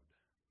 beloved,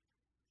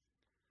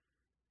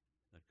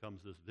 that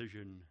comes this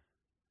vision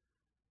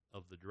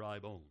of the dry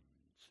bones.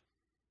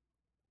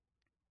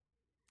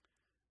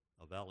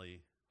 A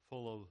valley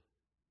full of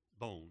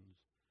bones,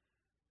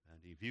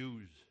 and he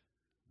views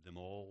them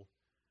all.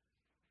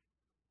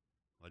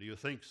 What do you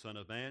think, Son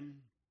of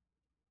Man?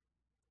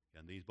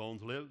 Can these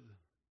bones live?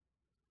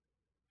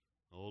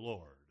 O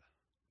Lord,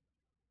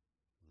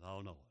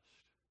 thou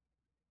knowest.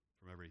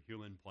 From every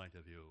human point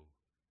of view,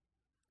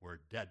 we're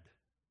dead.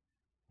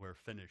 We're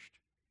finished.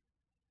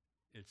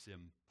 It's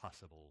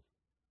impossible.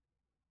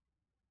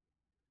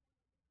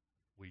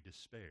 We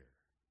despair.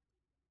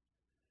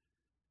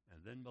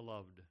 And then,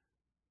 beloved,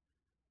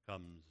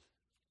 comes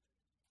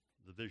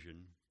the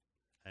vision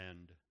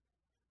and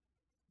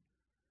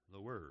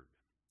the word.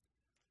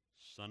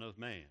 Son of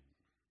man,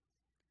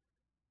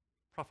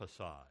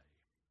 prophesy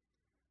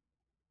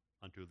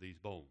unto these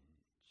bones,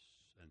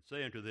 and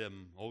say unto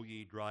them, O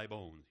ye dry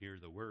bones, hear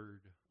the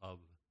word of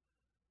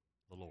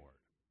the Lord.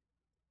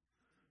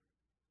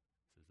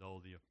 It's as though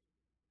the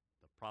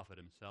prophet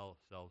himself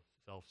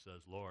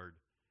says, Lord,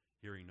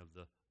 hearing of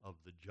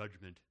the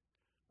judgment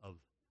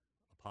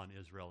upon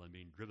Israel and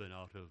being driven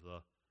out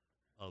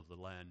of the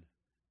land,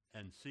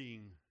 and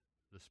seeing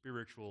the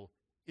spiritual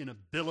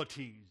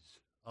inabilities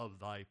of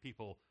thy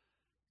people,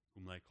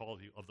 whom they call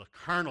you, of the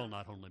carnal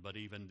not only, but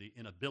even the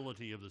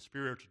inability of the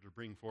spiritual to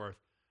bring forth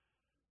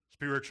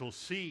spiritual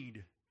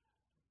seed.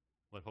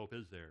 What hope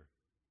is there?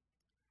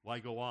 Why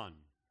go on?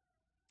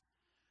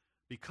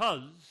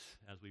 Because,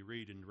 as we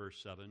read in verse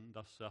 7,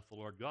 thus saith the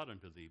Lord God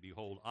unto thee,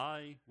 behold,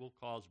 I will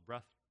cause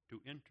breath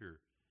to enter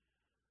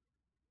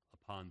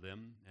upon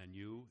them, and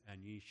you,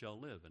 and ye shall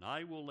live. And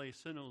I will lay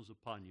sinews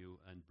upon you,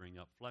 and bring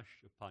up flesh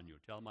upon you.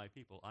 Tell my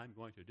people, I'm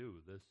going to do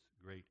this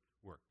great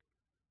work.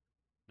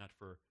 Not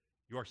for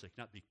your sake,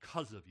 not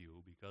because of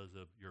you, because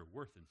of your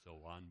worth and so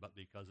on, but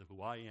because of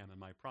who I am and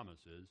my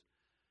promises,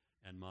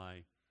 and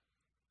my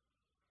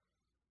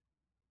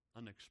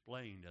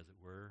unexplained, as it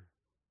were,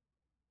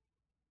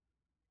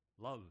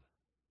 love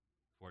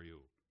for you.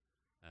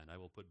 And I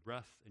will put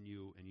breath in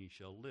you, and ye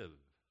shall live.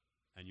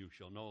 And you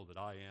shall know that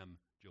I am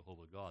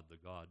Jehovah God, the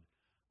God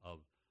of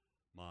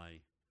my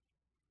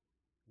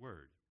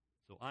word.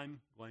 So I'm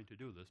going to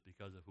do this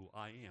because of who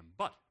I am.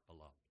 But,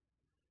 beloved,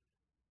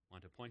 I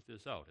want to point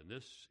this out, and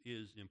this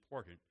is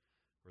important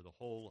for the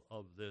whole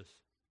of this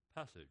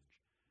passage.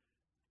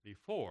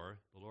 Before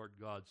the Lord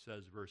God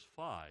says verse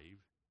 5,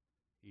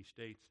 he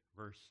states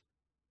verse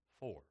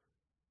 4.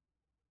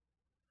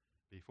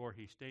 Before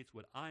he states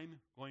what I'm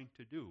going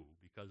to do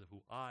because of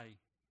who I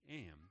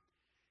am,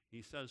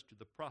 he says to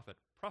the prophet,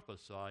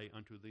 prophesy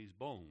unto these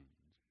bones.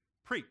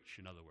 Preach,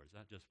 in other words,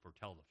 not just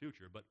foretell the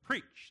future, but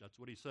preach. That's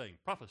what he's saying.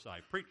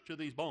 Prophesy, preach to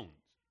these bones.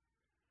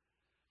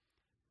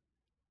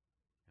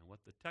 And what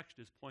the text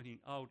is pointing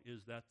out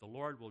is that the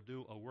Lord will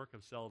do a work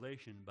of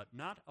salvation, but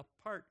not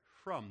apart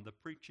from the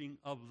preaching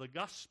of the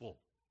gospel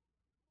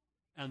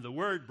and the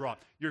word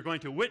brought. You're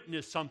going to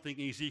witness something,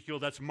 Ezekiel,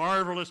 that's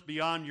marvelous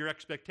beyond your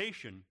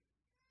expectation.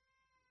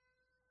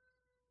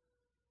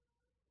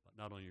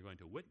 But not only are you going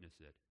to witness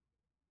it,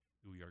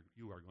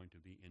 you are going to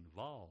be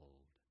involved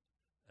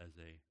as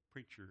a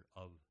preacher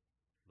of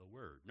the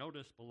word.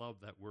 Notice,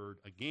 beloved, that word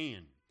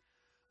again.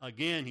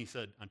 Again, he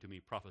said unto me,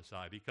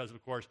 prophesy. Because,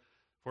 of course,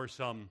 for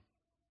some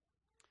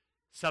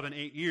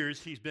 7-8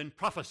 years, he's been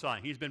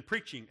prophesying. He's been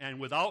preaching,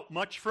 and without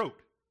much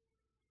fruit.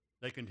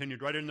 They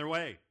continued right in their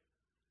way.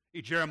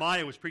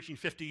 Jeremiah was preaching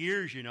 50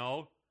 years,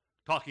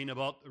 talking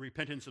about the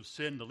repentance of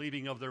sin, the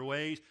leaving of their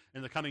ways,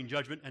 and the coming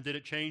judgment. And did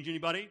it change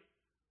anybody?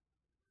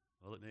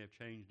 Well, it may have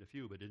changed a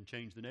few, but it didn't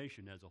change the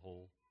nation as a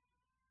whole.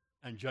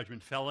 And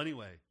judgment fell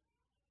anyway.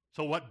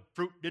 So what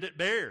fruit did it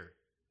bear?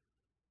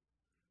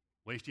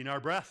 Wasting our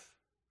breath.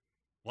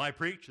 Why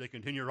preach? They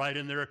continue right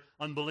in their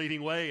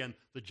unbelieving way, and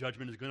the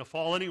judgment is going to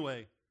fall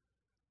anyway.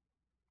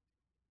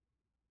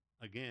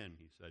 Again,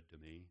 he said to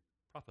me,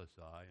 prophesy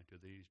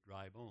unto these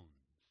dry bones.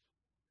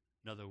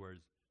 In other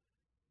words,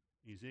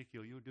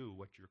 Ezekiel, you do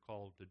what you're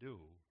called to do,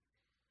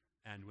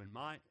 and when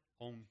my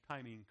own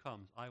timing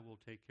comes, I will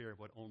take care of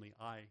what only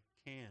I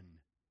can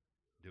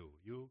do.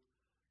 You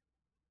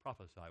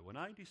prophesy. When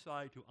I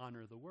decide to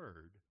honor the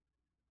word,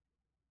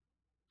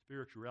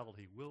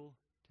 spirituality will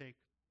take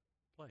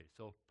place.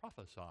 So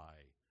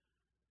prophesy,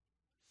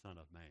 Son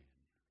of Man.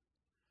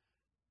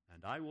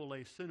 And I will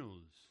lay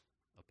sinews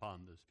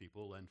upon this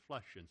people, and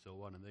flesh, and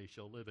so on, and they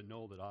shall live and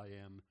know that I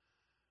am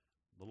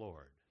the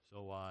Lord.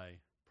 So I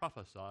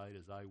prophesied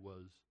as I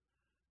was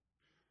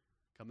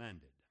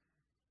commanded.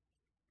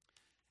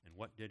 And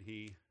what did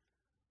he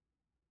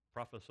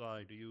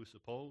prophesy, do you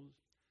suppose?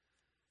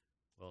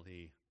 Well,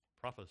 he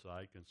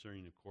prophesied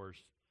concerning, of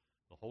course,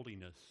 the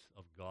holiness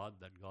of God,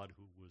 that God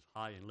who was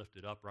high and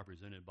lifted up,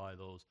 represented by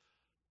those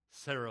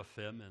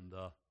seraphim and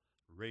the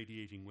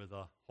radiating with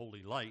a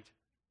holy light,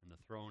 and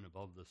the throne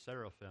above the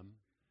seraphim.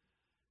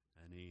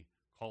 And he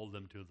called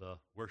them to the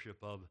worship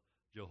of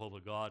Jehovah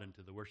God and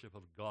to the worship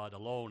of God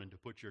alone, and to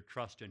put your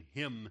trust in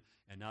him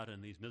and not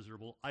in these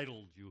miserable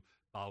idols you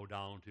bow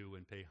down to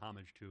and pay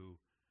homage to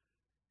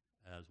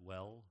as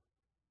well.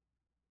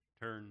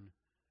 Turn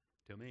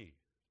to me.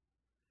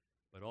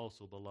 But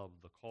also, beloved,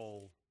 the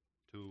call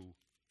to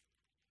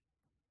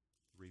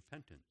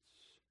repentance.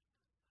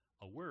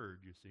 A word,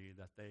 you see,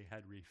 that they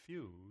had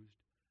refused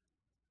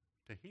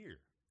to hear.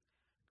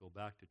 Go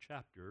back to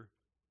chapter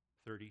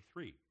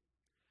 33,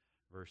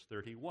 verse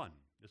 31.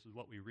 This is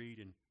what we read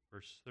in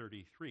verse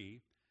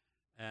 33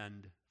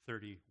 and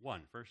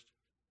 31. First,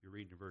 you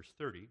read in verse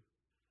 30,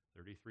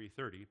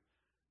 33:30.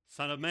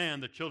 Son of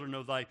man, the children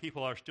of thy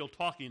people are still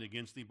talking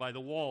against thee by the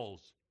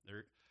walls.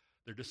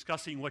 They're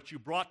discussing what you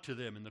brought to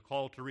them in the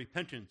call to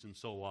repentance and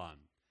so on.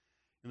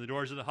 In the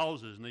doors of the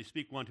houses, and they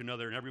speak one to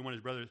another, and every one of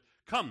his brothers,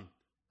 come,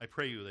 I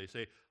pray you, they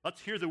say,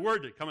 let's hear the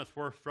word that cometh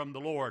forth from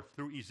the Lord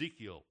through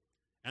Ezekiel.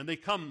 And they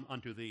come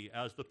unto thee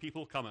as the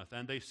people cometh,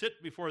 and they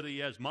sit before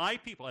thee as my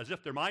people, as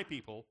if they're my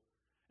people,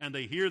 and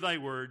they hear thy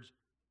words,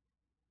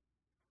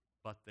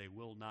 but they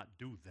will not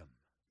do them.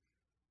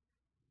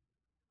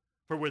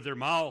 For with their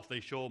mouth they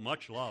show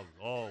much love.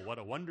 Oh, what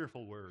a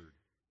wonderful word.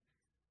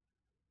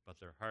 But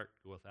their heart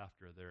goeth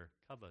after their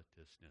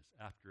covetousness,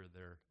 after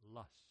their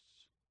lusts.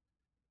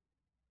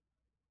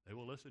 They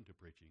will listen to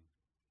preaching.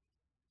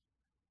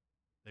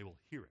 They will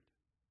hear it,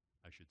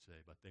 I should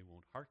say, but they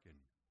won't hearken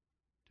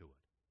to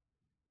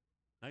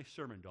it. Nice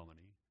sermon,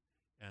 Domini,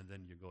 and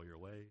then you go your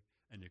way,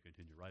 and you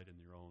continue right in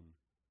your own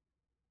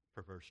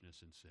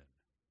perverseness and sin.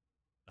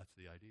 That's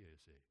the idea, you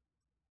see.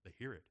 They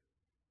hear it,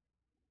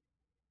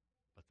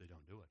 but they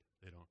don't do it.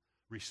 They don't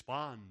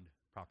respond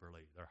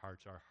properly. Their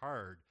hearts are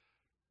hard.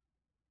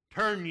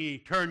 Turn ye,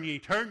 turn ye,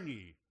 turn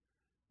ye.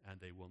 And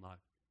they will not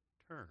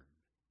turn.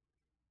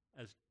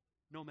 As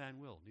No man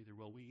will, neither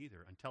will we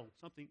either, until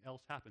something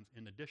else happens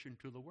in addition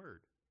to the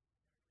Word.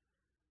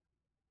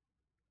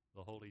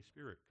 The Holy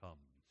Spirit comes,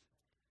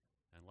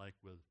 and like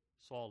with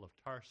Saul of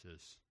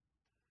Tarsus,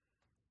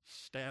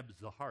 stabs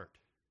the heart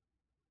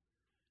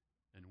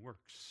and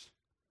works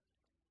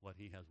what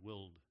he has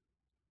willed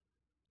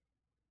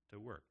to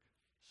work.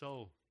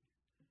 So,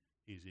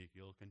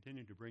 Ezekiel,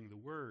 continue to bring the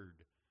Word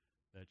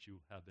that you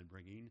have been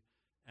bringing,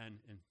 and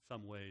in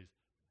some ways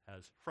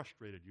has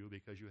frustrated you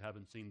because you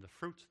haven't seen the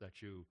fruits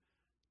that you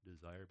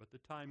desire. But the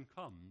time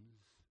comes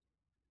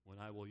when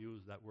I will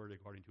use that Word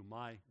according to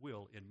my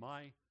will, in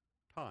my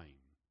time,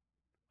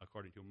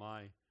 according to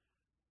my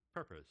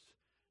purpose.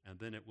 And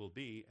then it will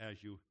be,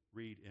 as you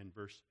read in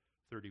verse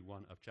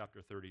 31 of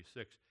chapter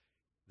 36,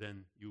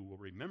 then you will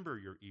remember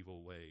your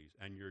evil ways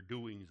and your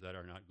doings that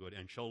are not good,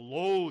 and shall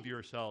loathe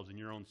yourselves in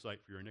your own sight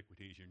for your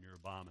iniquities and your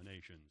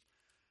abominations.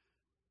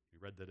 We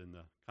read that in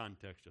the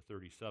context of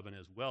 37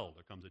 as well.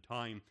 There comes a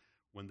time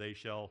when they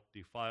shall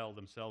defile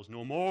themselves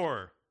no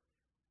more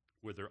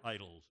with their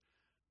idols,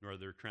 nor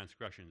their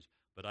transgressions,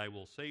 but I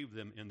will save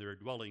them in their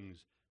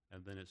dwellings.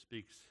 And then it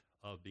speaks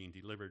of being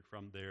delivered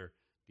from their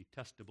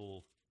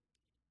detestable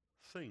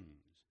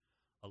things,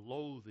 a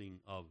loathing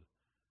of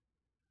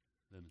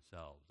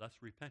themselves.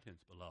 That's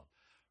repentance, beloved.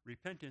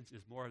 Repentance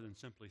is more than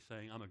simply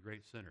saying, I'm a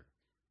great sinner.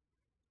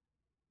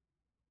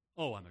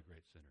 Oh, I'm a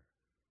great sinner.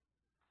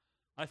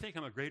 I think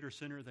I'm a greater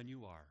sinner than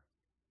you are.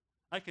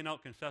 I can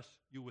out-confess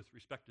you with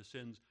respect to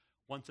sins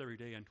once every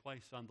day and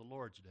twice on the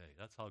Lord's day.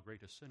 That's how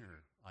great a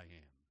sinner I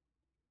am.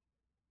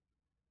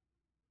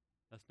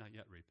 That's not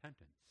yet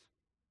repentance.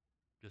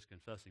 Just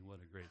confessing what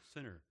a great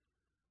sinner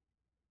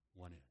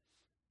one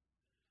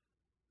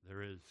is.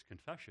 There is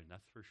confession,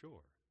 that's for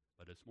sure,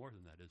 but it's more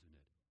than that, isn't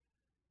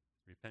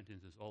it?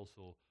 Repentance is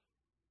also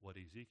what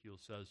Ezekiel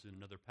says in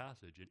another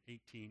passage in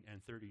 18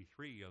 and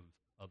 33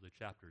 of the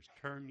chapters.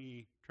 Turn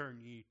ye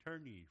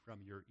from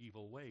your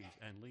evil ways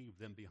and leave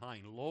them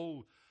behind.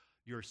 Loathe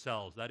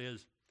yourselves. That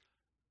is,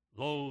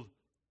 loathe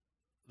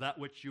that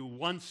which you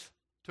once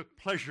took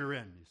pleasure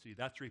in. You see,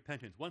 that's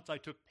repentance. Once I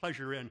took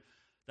pleasure in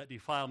that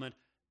defilement,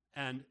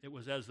 and it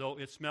was as though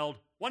it smelled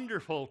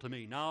wonderful to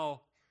me.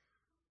 Now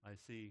I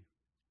see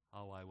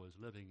how I was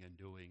living and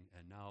doing,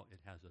 and now it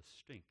has a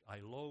stink. I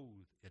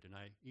loathe it, and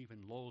I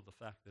even loathe the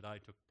fact that I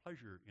took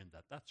pleasure in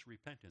that. That's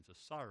repentance, a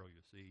sorrow,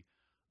 you see,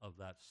 of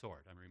that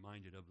sort. I'm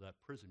reminded of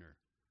that prisoner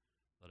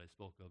that I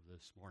spoke of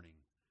this morning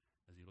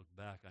as he looked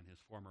back on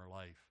his former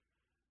life,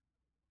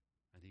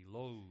 and he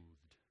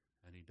loathed,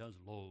 and he does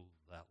loathe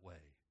that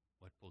way.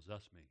 What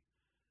possessed me?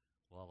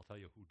 Well, I'll tell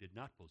you who did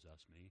not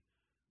possess me,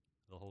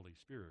 the Holy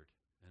Spirit,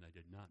 and I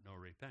did not know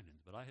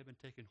repentance. But I have been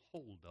taken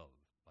hold of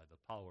by the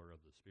power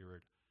of the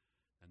Spirit,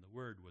 and the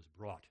Word was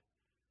brought,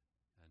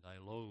 and I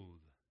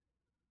loathe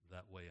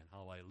that way and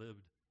how I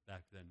lived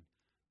back then.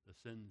 The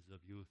sins of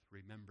youth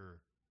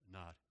remember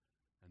not,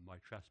 and my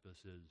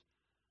trespasses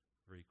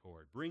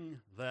record. Bring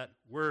that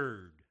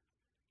Word,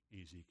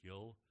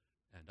 Ezekiel,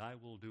 and I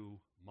will do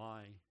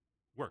my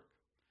work.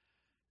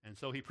 And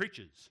so he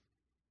preaches,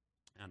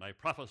 and I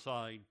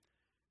prophesied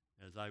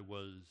as I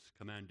was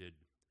commanded.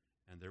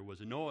 And there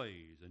was a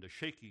noise and a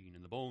shaking,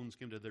 and the bones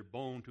came to their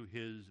bone to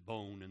his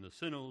bone, and the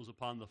sinews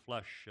upon the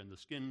flesh, and the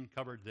skin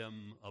covered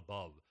them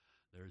above.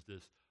 There's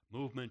this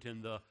movement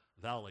in the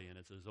valley, and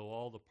it's as though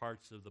all the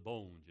parts of the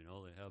bones,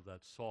 they have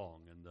that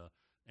song, and the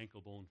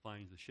ankle bone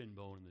finds the shin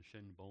bone, and the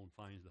shin bone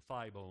finds the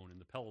thigh bone, and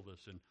the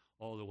pelvis, and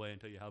all the way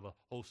until you have a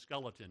whole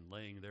skeleton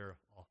laying there.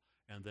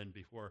 And then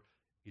before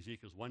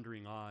Ezekiel's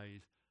wondering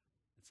eyes,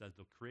 it says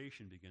the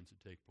creation begins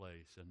to take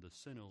place, and the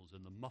sinews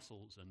and the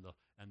muscles and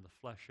the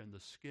flesh and the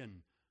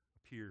skin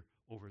appear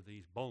over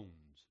these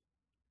bones.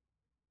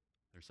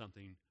 There's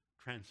something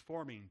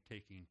transforming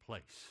taking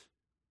place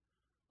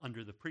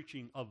under the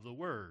preaching of the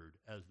Word,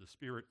 as the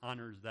Spirit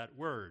honors that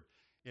Word.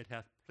 It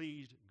hath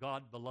pleased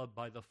God, beloved,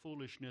 by the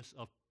foolishness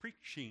of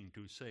preaching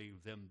to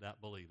save them that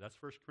believe. That's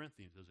 1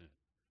 Corinthians, isn't it?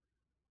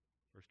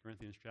 1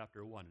 Corinthians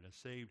chapter 1. It has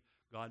saved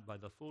God by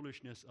the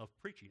foolishness of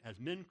preaching, as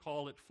men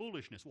call it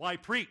foolishness. Why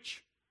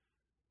preach?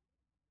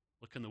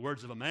 What can the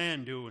words of a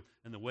man do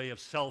in the way of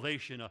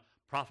salvation? A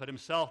prophet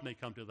himself may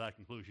come to that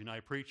conclusion. I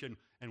preach, and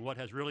what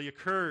has really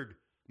occurred?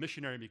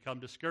 Missionary become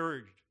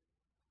discouraged.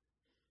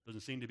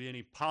 Doesn't seem to be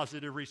any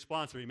positive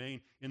response. They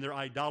remain in their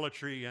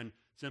idolatry and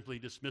simply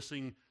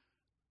dismissing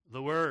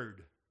the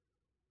Word.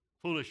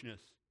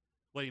 Foolishness.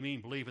 What do you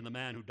mean, believe in the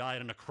man who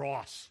died on a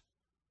cross?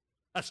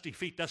 That's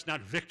defeat. That's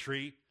not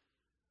victory.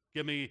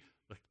 Give me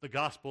the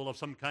gospel of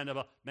some kind of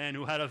a man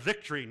who had a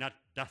victory, not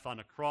death on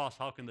a cross.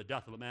 How can the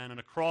death of a man on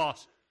a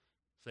cross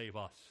save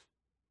us?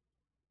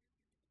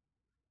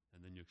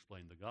 And then you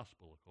explain the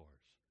gospel, of course.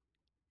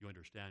 You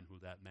understand who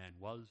that man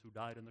was who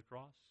died on the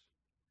cross?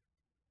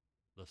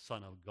 The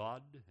Son of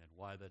God, and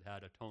why that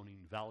had atoning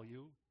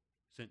value,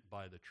 sent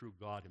by the true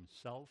God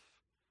himself.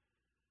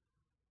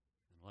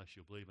 Unless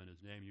you believe in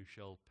his name, you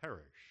shall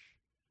perish,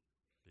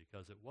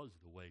 because it was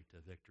the way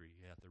to victory.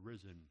 He hath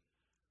arisen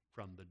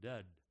from the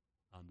dead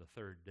on the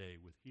third day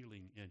with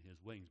healing in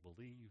his wings.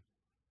 Believe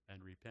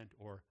and repent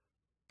or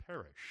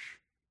perish.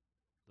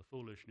 the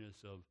foolishness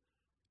of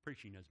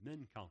preaching as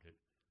men count it.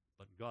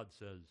 But God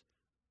says,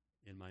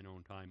 in mine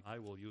own time, I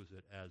will use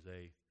it as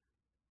a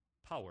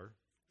power,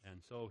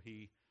 and so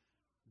he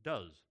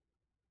does.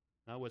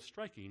 Now, what's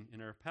striking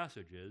in our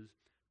passage is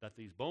that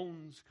these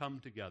bones come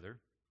together,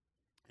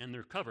 and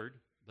they're covered,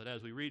 but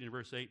as we read in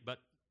verse 8, but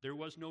there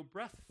was no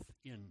breath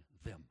in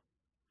them.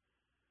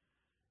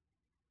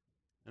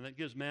 And that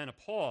gives man a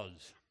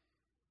pause.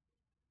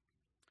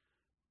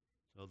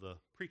 So the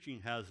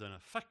preaching has an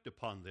effect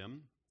upon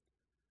them,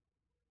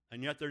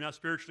 and yet they're not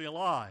spiritually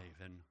alive.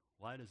 And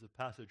why does the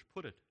passage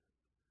put it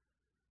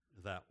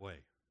that way?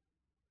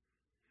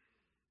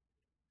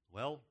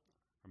 Well,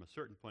 from a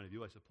certain point of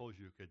view, I suppose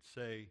you could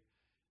say,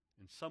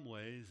 in some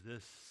ways,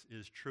 this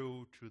is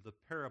true to the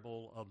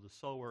parable of the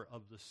sower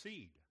of the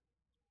seed.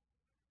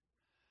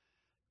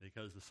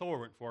 Because the sower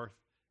went forth,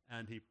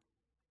 and he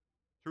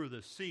threw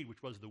the seed,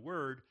 which was the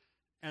word,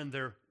 and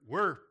there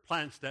were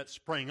plants that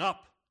sprang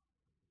up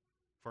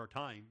for a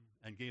time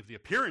and gave the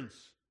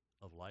appearance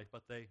of life,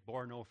 but they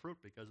bore no fruit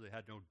because they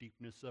had no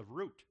deepness of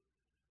root.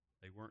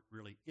 They weren't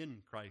really in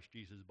Christ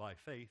Jesus by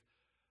faith.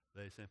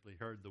 They simply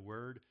heard the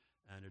word,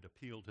 and it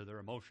appealed to their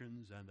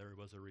emotions, and there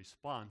was a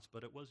response,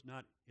 but it was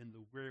not in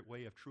the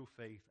way of true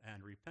faith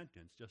and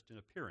repentance, just in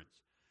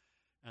appearance.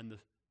 And the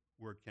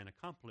word can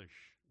accomplish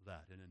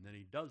that, and then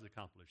he does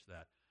accomplish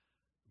that.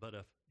 But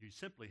if you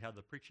simply have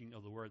the preaching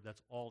of the word,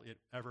 that's all it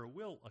ever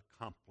will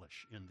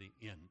accomplish in the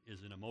end,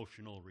 is an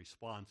emotional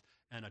response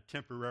and a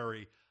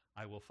temporary,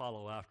 I will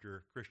follow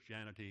after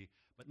Christianity,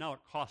 but now it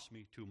costs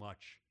me too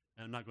much,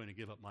 and I'm not going to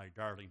give up my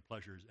darling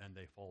pleasures, and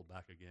they fall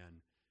back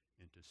again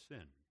into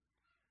sin.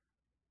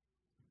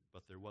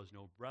 But there was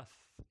no breath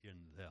in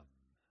them.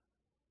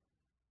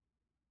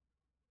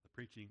 The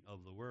preaching of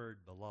the word,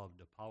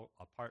 beloved,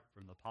 apart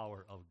from the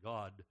power of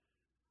God,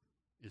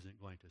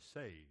 isn't going to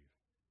save,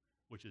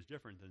 which is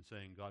different than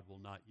saying God will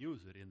not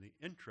use it in the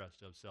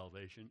interest of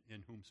salvation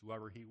in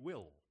whomsoever he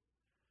will.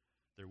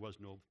 There was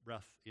no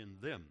breath in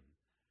them.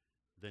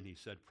 Then he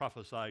said,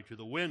 prophesy to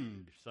the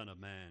wind, son of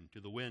man, to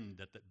the wind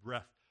that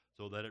breath,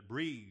 so that it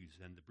breathes,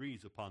 and it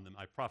breathes upon them.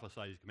 I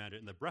prophesied, he commanded,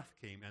 and the breath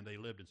came, and they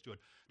lived and stood.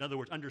 In other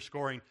words,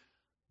 underscoring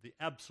the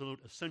absolute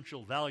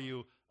essential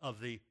value of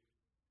the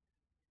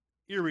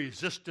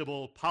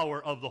irresistible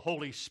power of the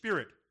Holy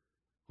Spirit,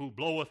 who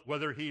bloweth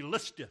whether he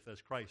listeth,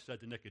 as Christ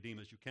said to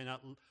Nicodemus.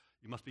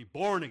 You must be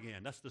born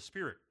again. That's the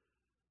Spirit.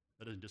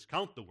 That doesn't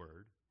discount the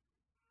Word,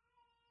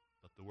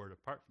 but the Word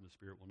apart from the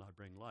Spirit will not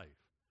bring life.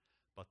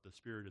 But the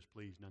Spirit is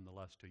pleased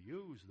nonetheless to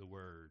use the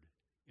Word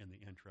in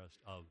the interest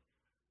of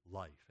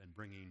life and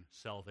bringing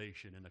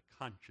salvation and a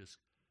conscious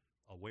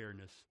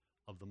awareness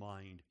of the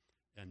mind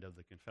and of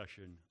the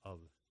confession of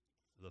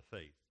the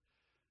faith.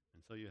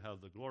 And so you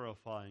have the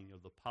glorifying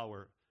of the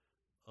power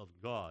of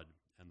God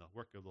and the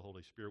work of the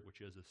Holy Spirit,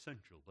 which is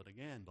essential. But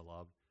again,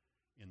 beloved,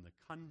 in the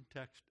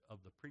context of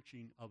the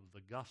preaching of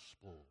the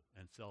gospel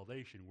and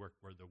salvation work,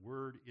 where the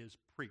word is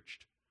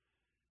preached,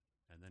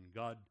 and then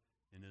God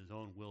in his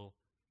own will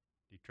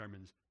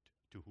determines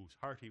to whose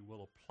heart he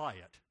will apply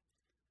it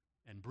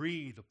and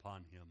breathe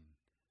upon him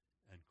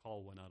and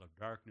call one out of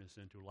darkness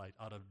into light,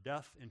 out of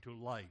death into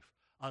life,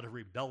 out of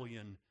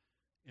rebellion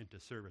into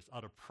service,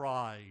 out of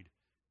pride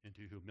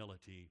into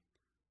humility,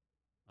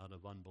 out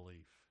of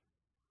unbelief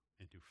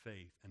into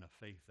faith, and a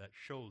faith that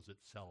shows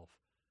itself,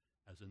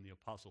 as in the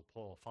Apostle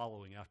Paul,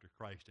 following after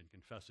Christ and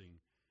confessing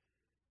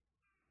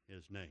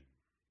his name.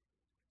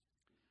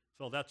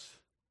 So that's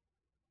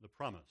the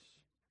promise.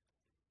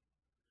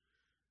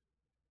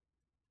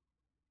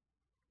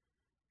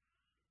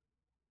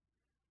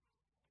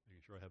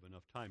 Making sure I have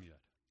enough time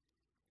yet.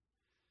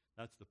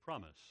 That's the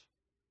promise.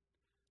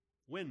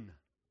 When,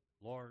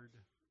 Lord,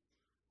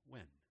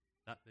 when?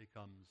 That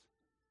becomes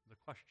the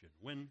question.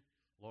 When,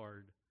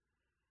 Lord,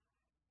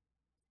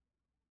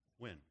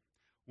 when?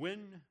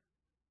 When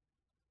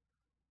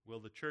will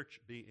the church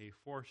be a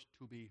force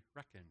to be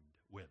reckoned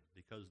with?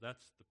 Because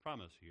that's the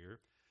promise here.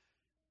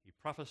 He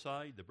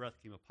prophesied, the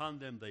breath came upon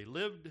them, they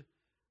lived,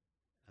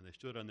 and they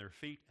stood on their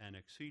feet, an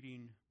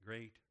exceeding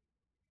great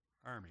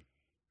army.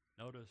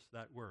 Notice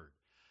that word.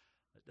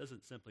 It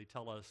doesn't simply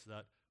tell us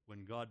that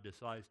when God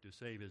decides to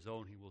save his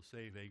own, he will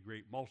save a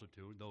great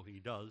multitude, though he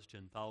does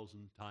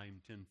 10,000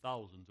 times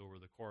 10,000s over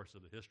the course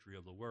of the history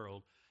of the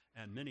world,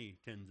 and many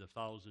tens of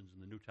thousands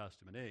in the New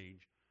Testament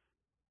age,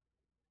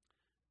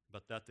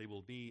 but that they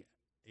will be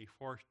a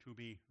force to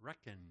be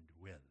reckoned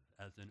with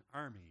as an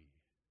army,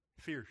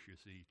 fierce, you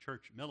see,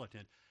 church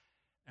militant,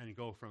 and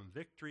go from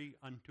victory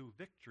unto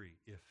victory,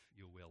 if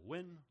you will.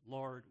 When,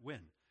 Lord, when?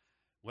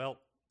 Well,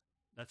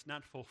 that's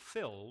not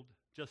fulfilled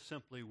just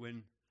simply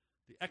when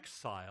the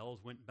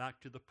exiles went back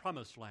to the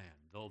promised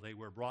land, though they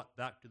were brought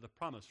back to the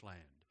promised land,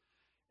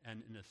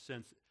 and in a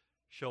sense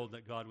showed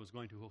that God was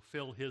going to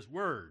fulfill his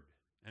word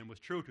and was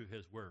true to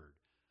his word.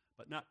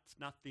 But not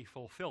the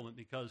fulfillment,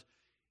 because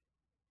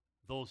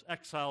those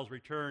exiles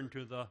returned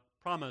to the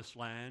promised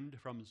land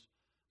from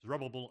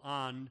Zerubbabel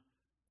on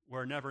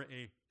were never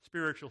a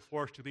spiritual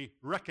force to be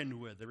reckoned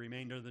with. They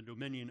remained under the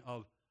dominion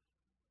of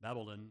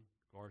Babylon,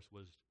 of course,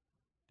 was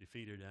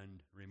defeated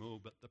and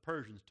removed, but the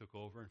Persians took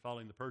over, and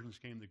following the Persians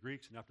came the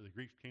Greeks, and after the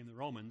Greeks came the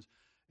Romans,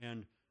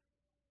 and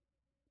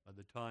by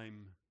the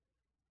time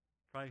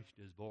Christ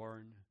is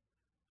born,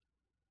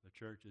 the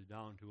church is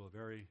down to a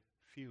very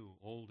few,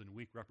 old and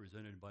weak,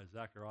 represented by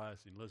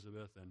Zacharias and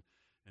Elizabeth and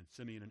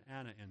Simeon and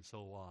Anna and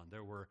so on.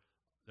 There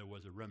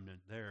was a remnant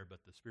there, but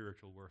the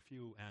spiritual were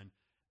few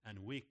and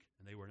weak,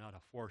 and they were not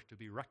a force to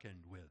be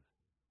reckoned with.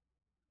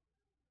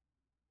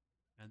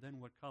 And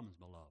then what comes,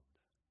 beloved?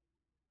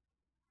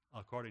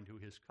 According to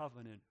his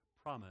covenant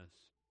promise,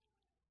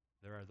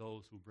 there are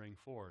those who bring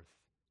forth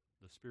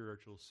the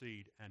spiritual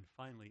seed, and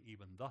finally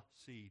even the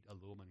seed of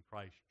the woman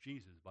Christ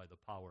Jesus by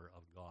the power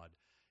of God.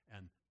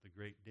 And the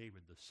great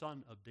David, the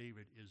son of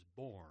David, is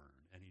born,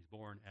 and he's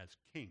born as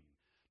king,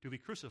 to be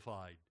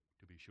crucified,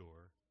 to be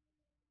sure,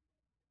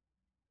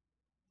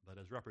 but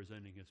as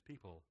representing his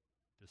people,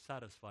 to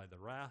satisfy the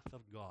wrath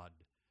of God,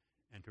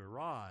 and to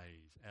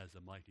rise as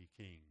a mighty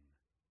king,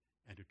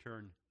 and to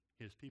turn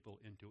his people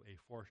into a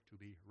force to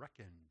be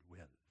reckoned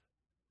with.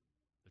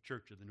 The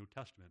church of the New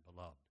Testament,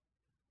 beloved,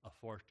 a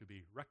force to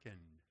be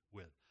reckoned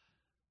with,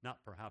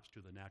 not perhaps to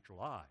the natural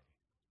eye,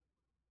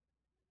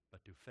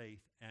 but to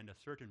faith and a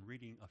certain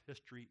reading of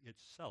history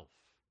itself.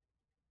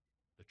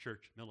 The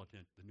church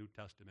militant, the New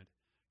Testament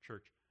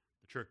church,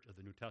 the church of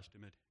the New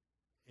Testament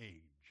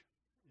age,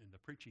 in the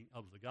preaching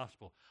of the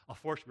gospel, a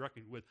force to be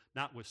reckoned with,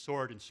 not with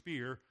sword and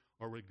spear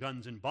or with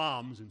guns and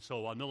bombs and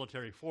so on,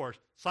 military force.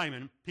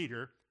 Simon,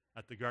 Peter,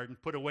 at the garden,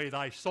 put away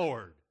thy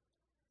sword.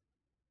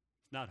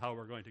 It's not how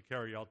we're going to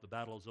carry out the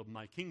battles of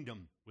my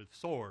kingdom, with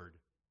sword.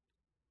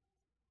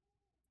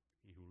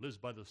 He who lives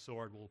by the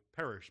sword will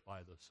perish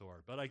by the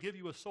sword. But I give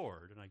you a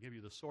sword, and I give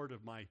you the sword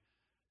of my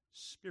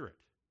Spirit,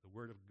 the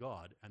Word of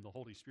God, and the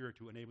Holy Spirit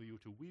to enable you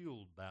to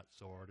wield that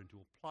sword and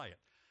to apply it.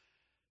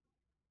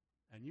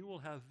 And you will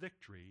have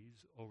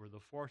victories over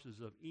the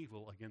forces of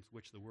evil against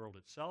which the world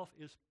itself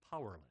is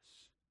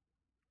powerless.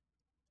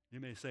 You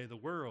may say the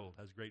world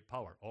has great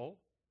power. Oh,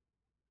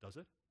 does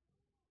it?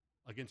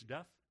 Against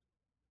death?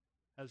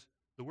 Has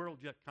the world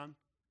yet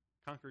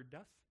conquered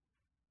death?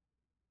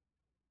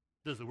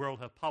 Does the world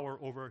have power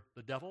over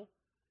the devil?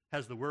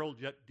 Has the world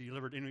yet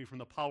delivered anyone from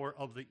the power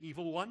of the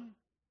evil one?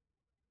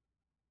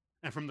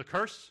 And from the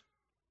curse?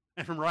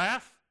 And from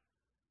wrath?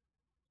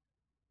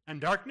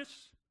 And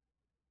darkness?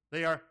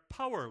 They are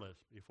powerless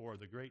before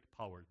the great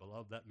powers,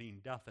 beloved, that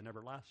mean death and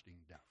everlasting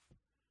death.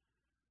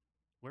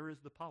 Where is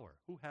the power?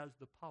 Who has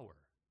the power?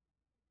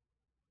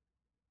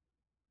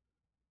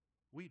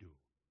 We do.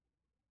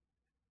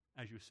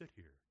 As you sit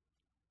here,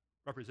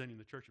 representing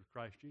the Church of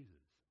Christ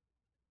Jesus,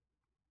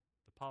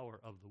 the power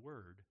of the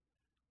Word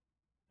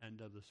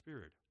and of the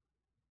Spirit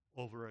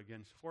over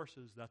against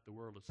forces that the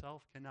world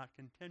itself cannot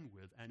contend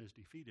with and is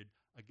defeated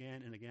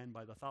again and again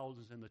by the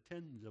thousands and the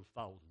tens of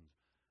thousands.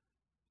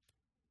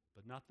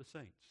 But not the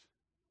saints.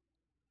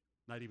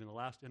 Not even the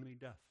last enemy,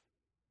 death.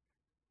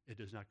 It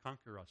does not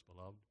conquer us,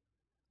 beloved.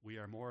 We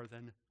are more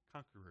than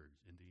conquerors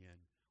in the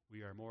end.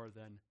 We are more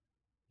than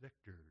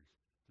victors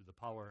through the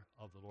power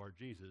of the Lord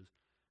Jesus,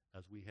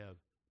 as we have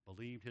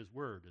believed his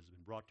word has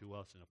been brought to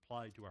us and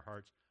applied to our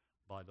hearts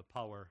by the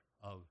power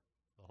of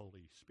the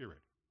Holy Spirit.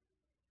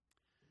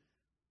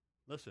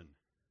 Listen.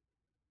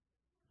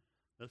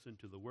 Listen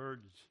to the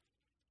words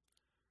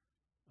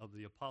of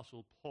the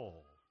Apostle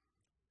Paul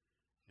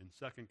in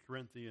 2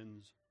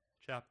 Corinthians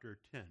chapter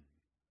 10.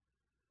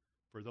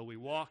 For though we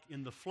walk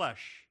in the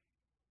flesh,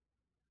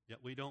 yet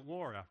we don't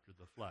war after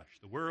the flesh.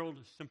 The world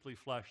is simply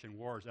flesh and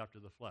wars after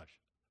the flesh.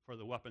 For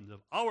the weapons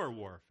of our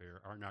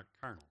warfare are not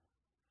carnal,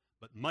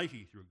 but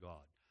mighty through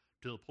God,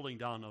 to the pulling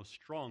down of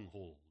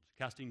strongholds,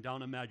 casting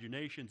down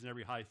imaginations and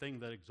every high thing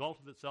that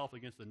exalteth itself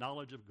against the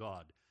knowledge of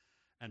God,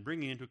 and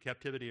bringing into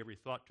captivity every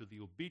thought to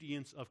the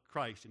obedience of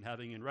Christ, and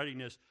having in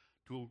readiness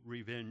to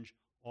revenge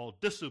all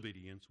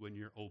disobedience when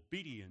your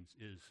obedience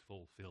is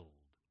fulfilled.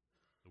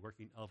 The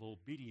working of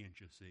obedience,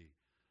 you see.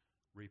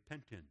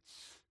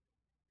 Repentance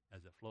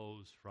as it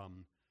flows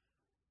from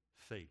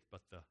faith.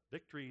 But the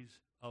victories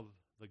of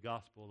the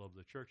gospel of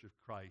the Church of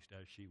Christ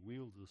as she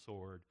wields the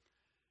sword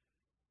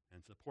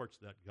and supports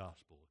that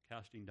gospel,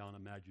 casting down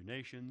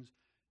imaginations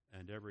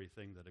and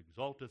everything that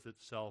exalteth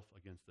itself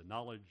against the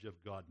knowledge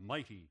of God,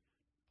 mighty,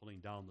 pulling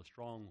down the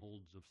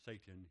strongholds of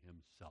Satan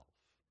himself.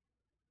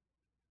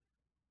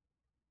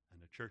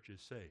 And the church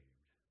is saved.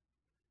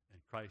 And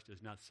Christ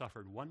has not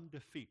suffered one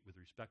defeat with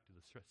respect to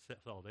the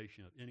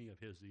salvation of any of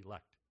his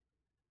elect.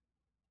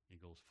 He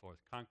goes forth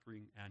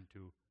conquering and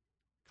to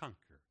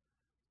conquer.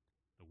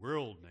 The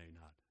world may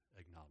not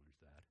acknowledge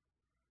that,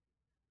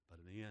 but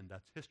in the end,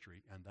 that's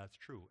history, and that's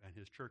true. And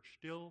his church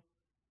still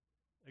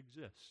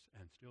exists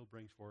and still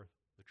brings forth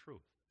the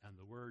truth. And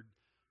the word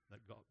that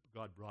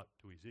God brought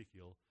to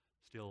Ezekiel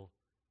still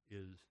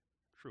is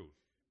truth.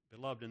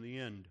 Beloved, in the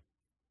end,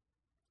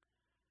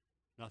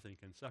 nothing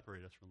can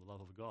separate us from the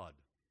love of God.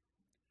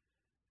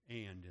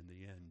 And in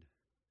the end,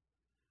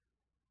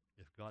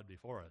 if God be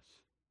for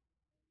us,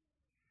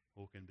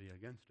 who can be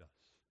against us?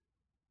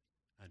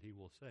 And he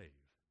will save.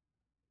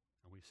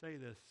 And we say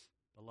this,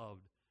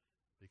 beloved,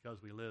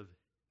 because we live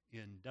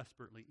in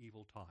desperately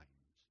evil times,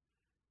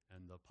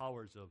 and the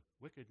powers of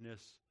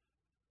wickedness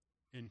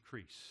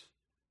increase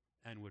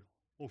and would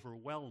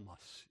overwhelm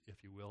us,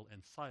 if you will,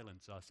 and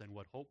silence us. And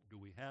what hope do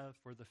we have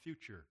for the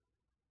future?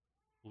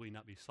 Will we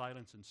not be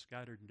silenced and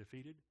scattered and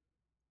defeated?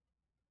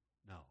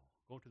 No.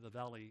 Go to the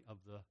valley of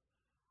the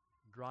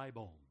dry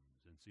bones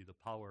and see the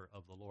power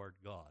of the Lord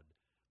God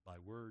by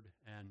word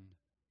and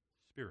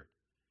spirit.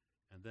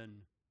 And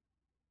then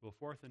go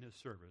forth in his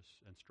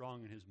service and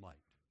strong in his might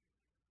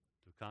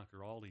to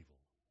conquer all evil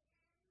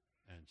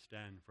and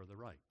stand for the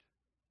right.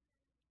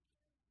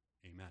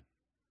 Amen.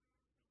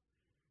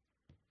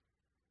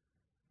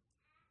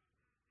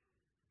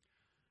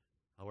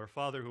 Our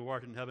Father who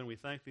art in heaven, we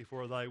thank thee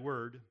for thy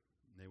word.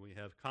 May we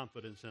have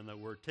confidence in thy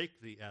word.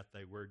 Take thee at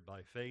thy word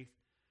by faith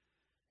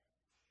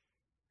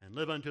and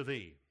live unto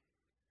thee,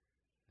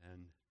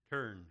 and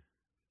turn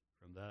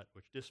from that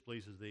which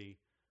displeases thee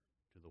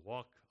to the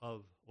walk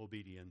of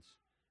obedience,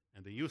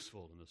 and be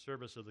useful in the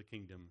service of the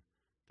kingdom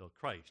till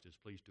Christ is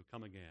pleased to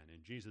come again.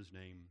 In Jesus'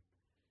 name,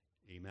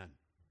 amen.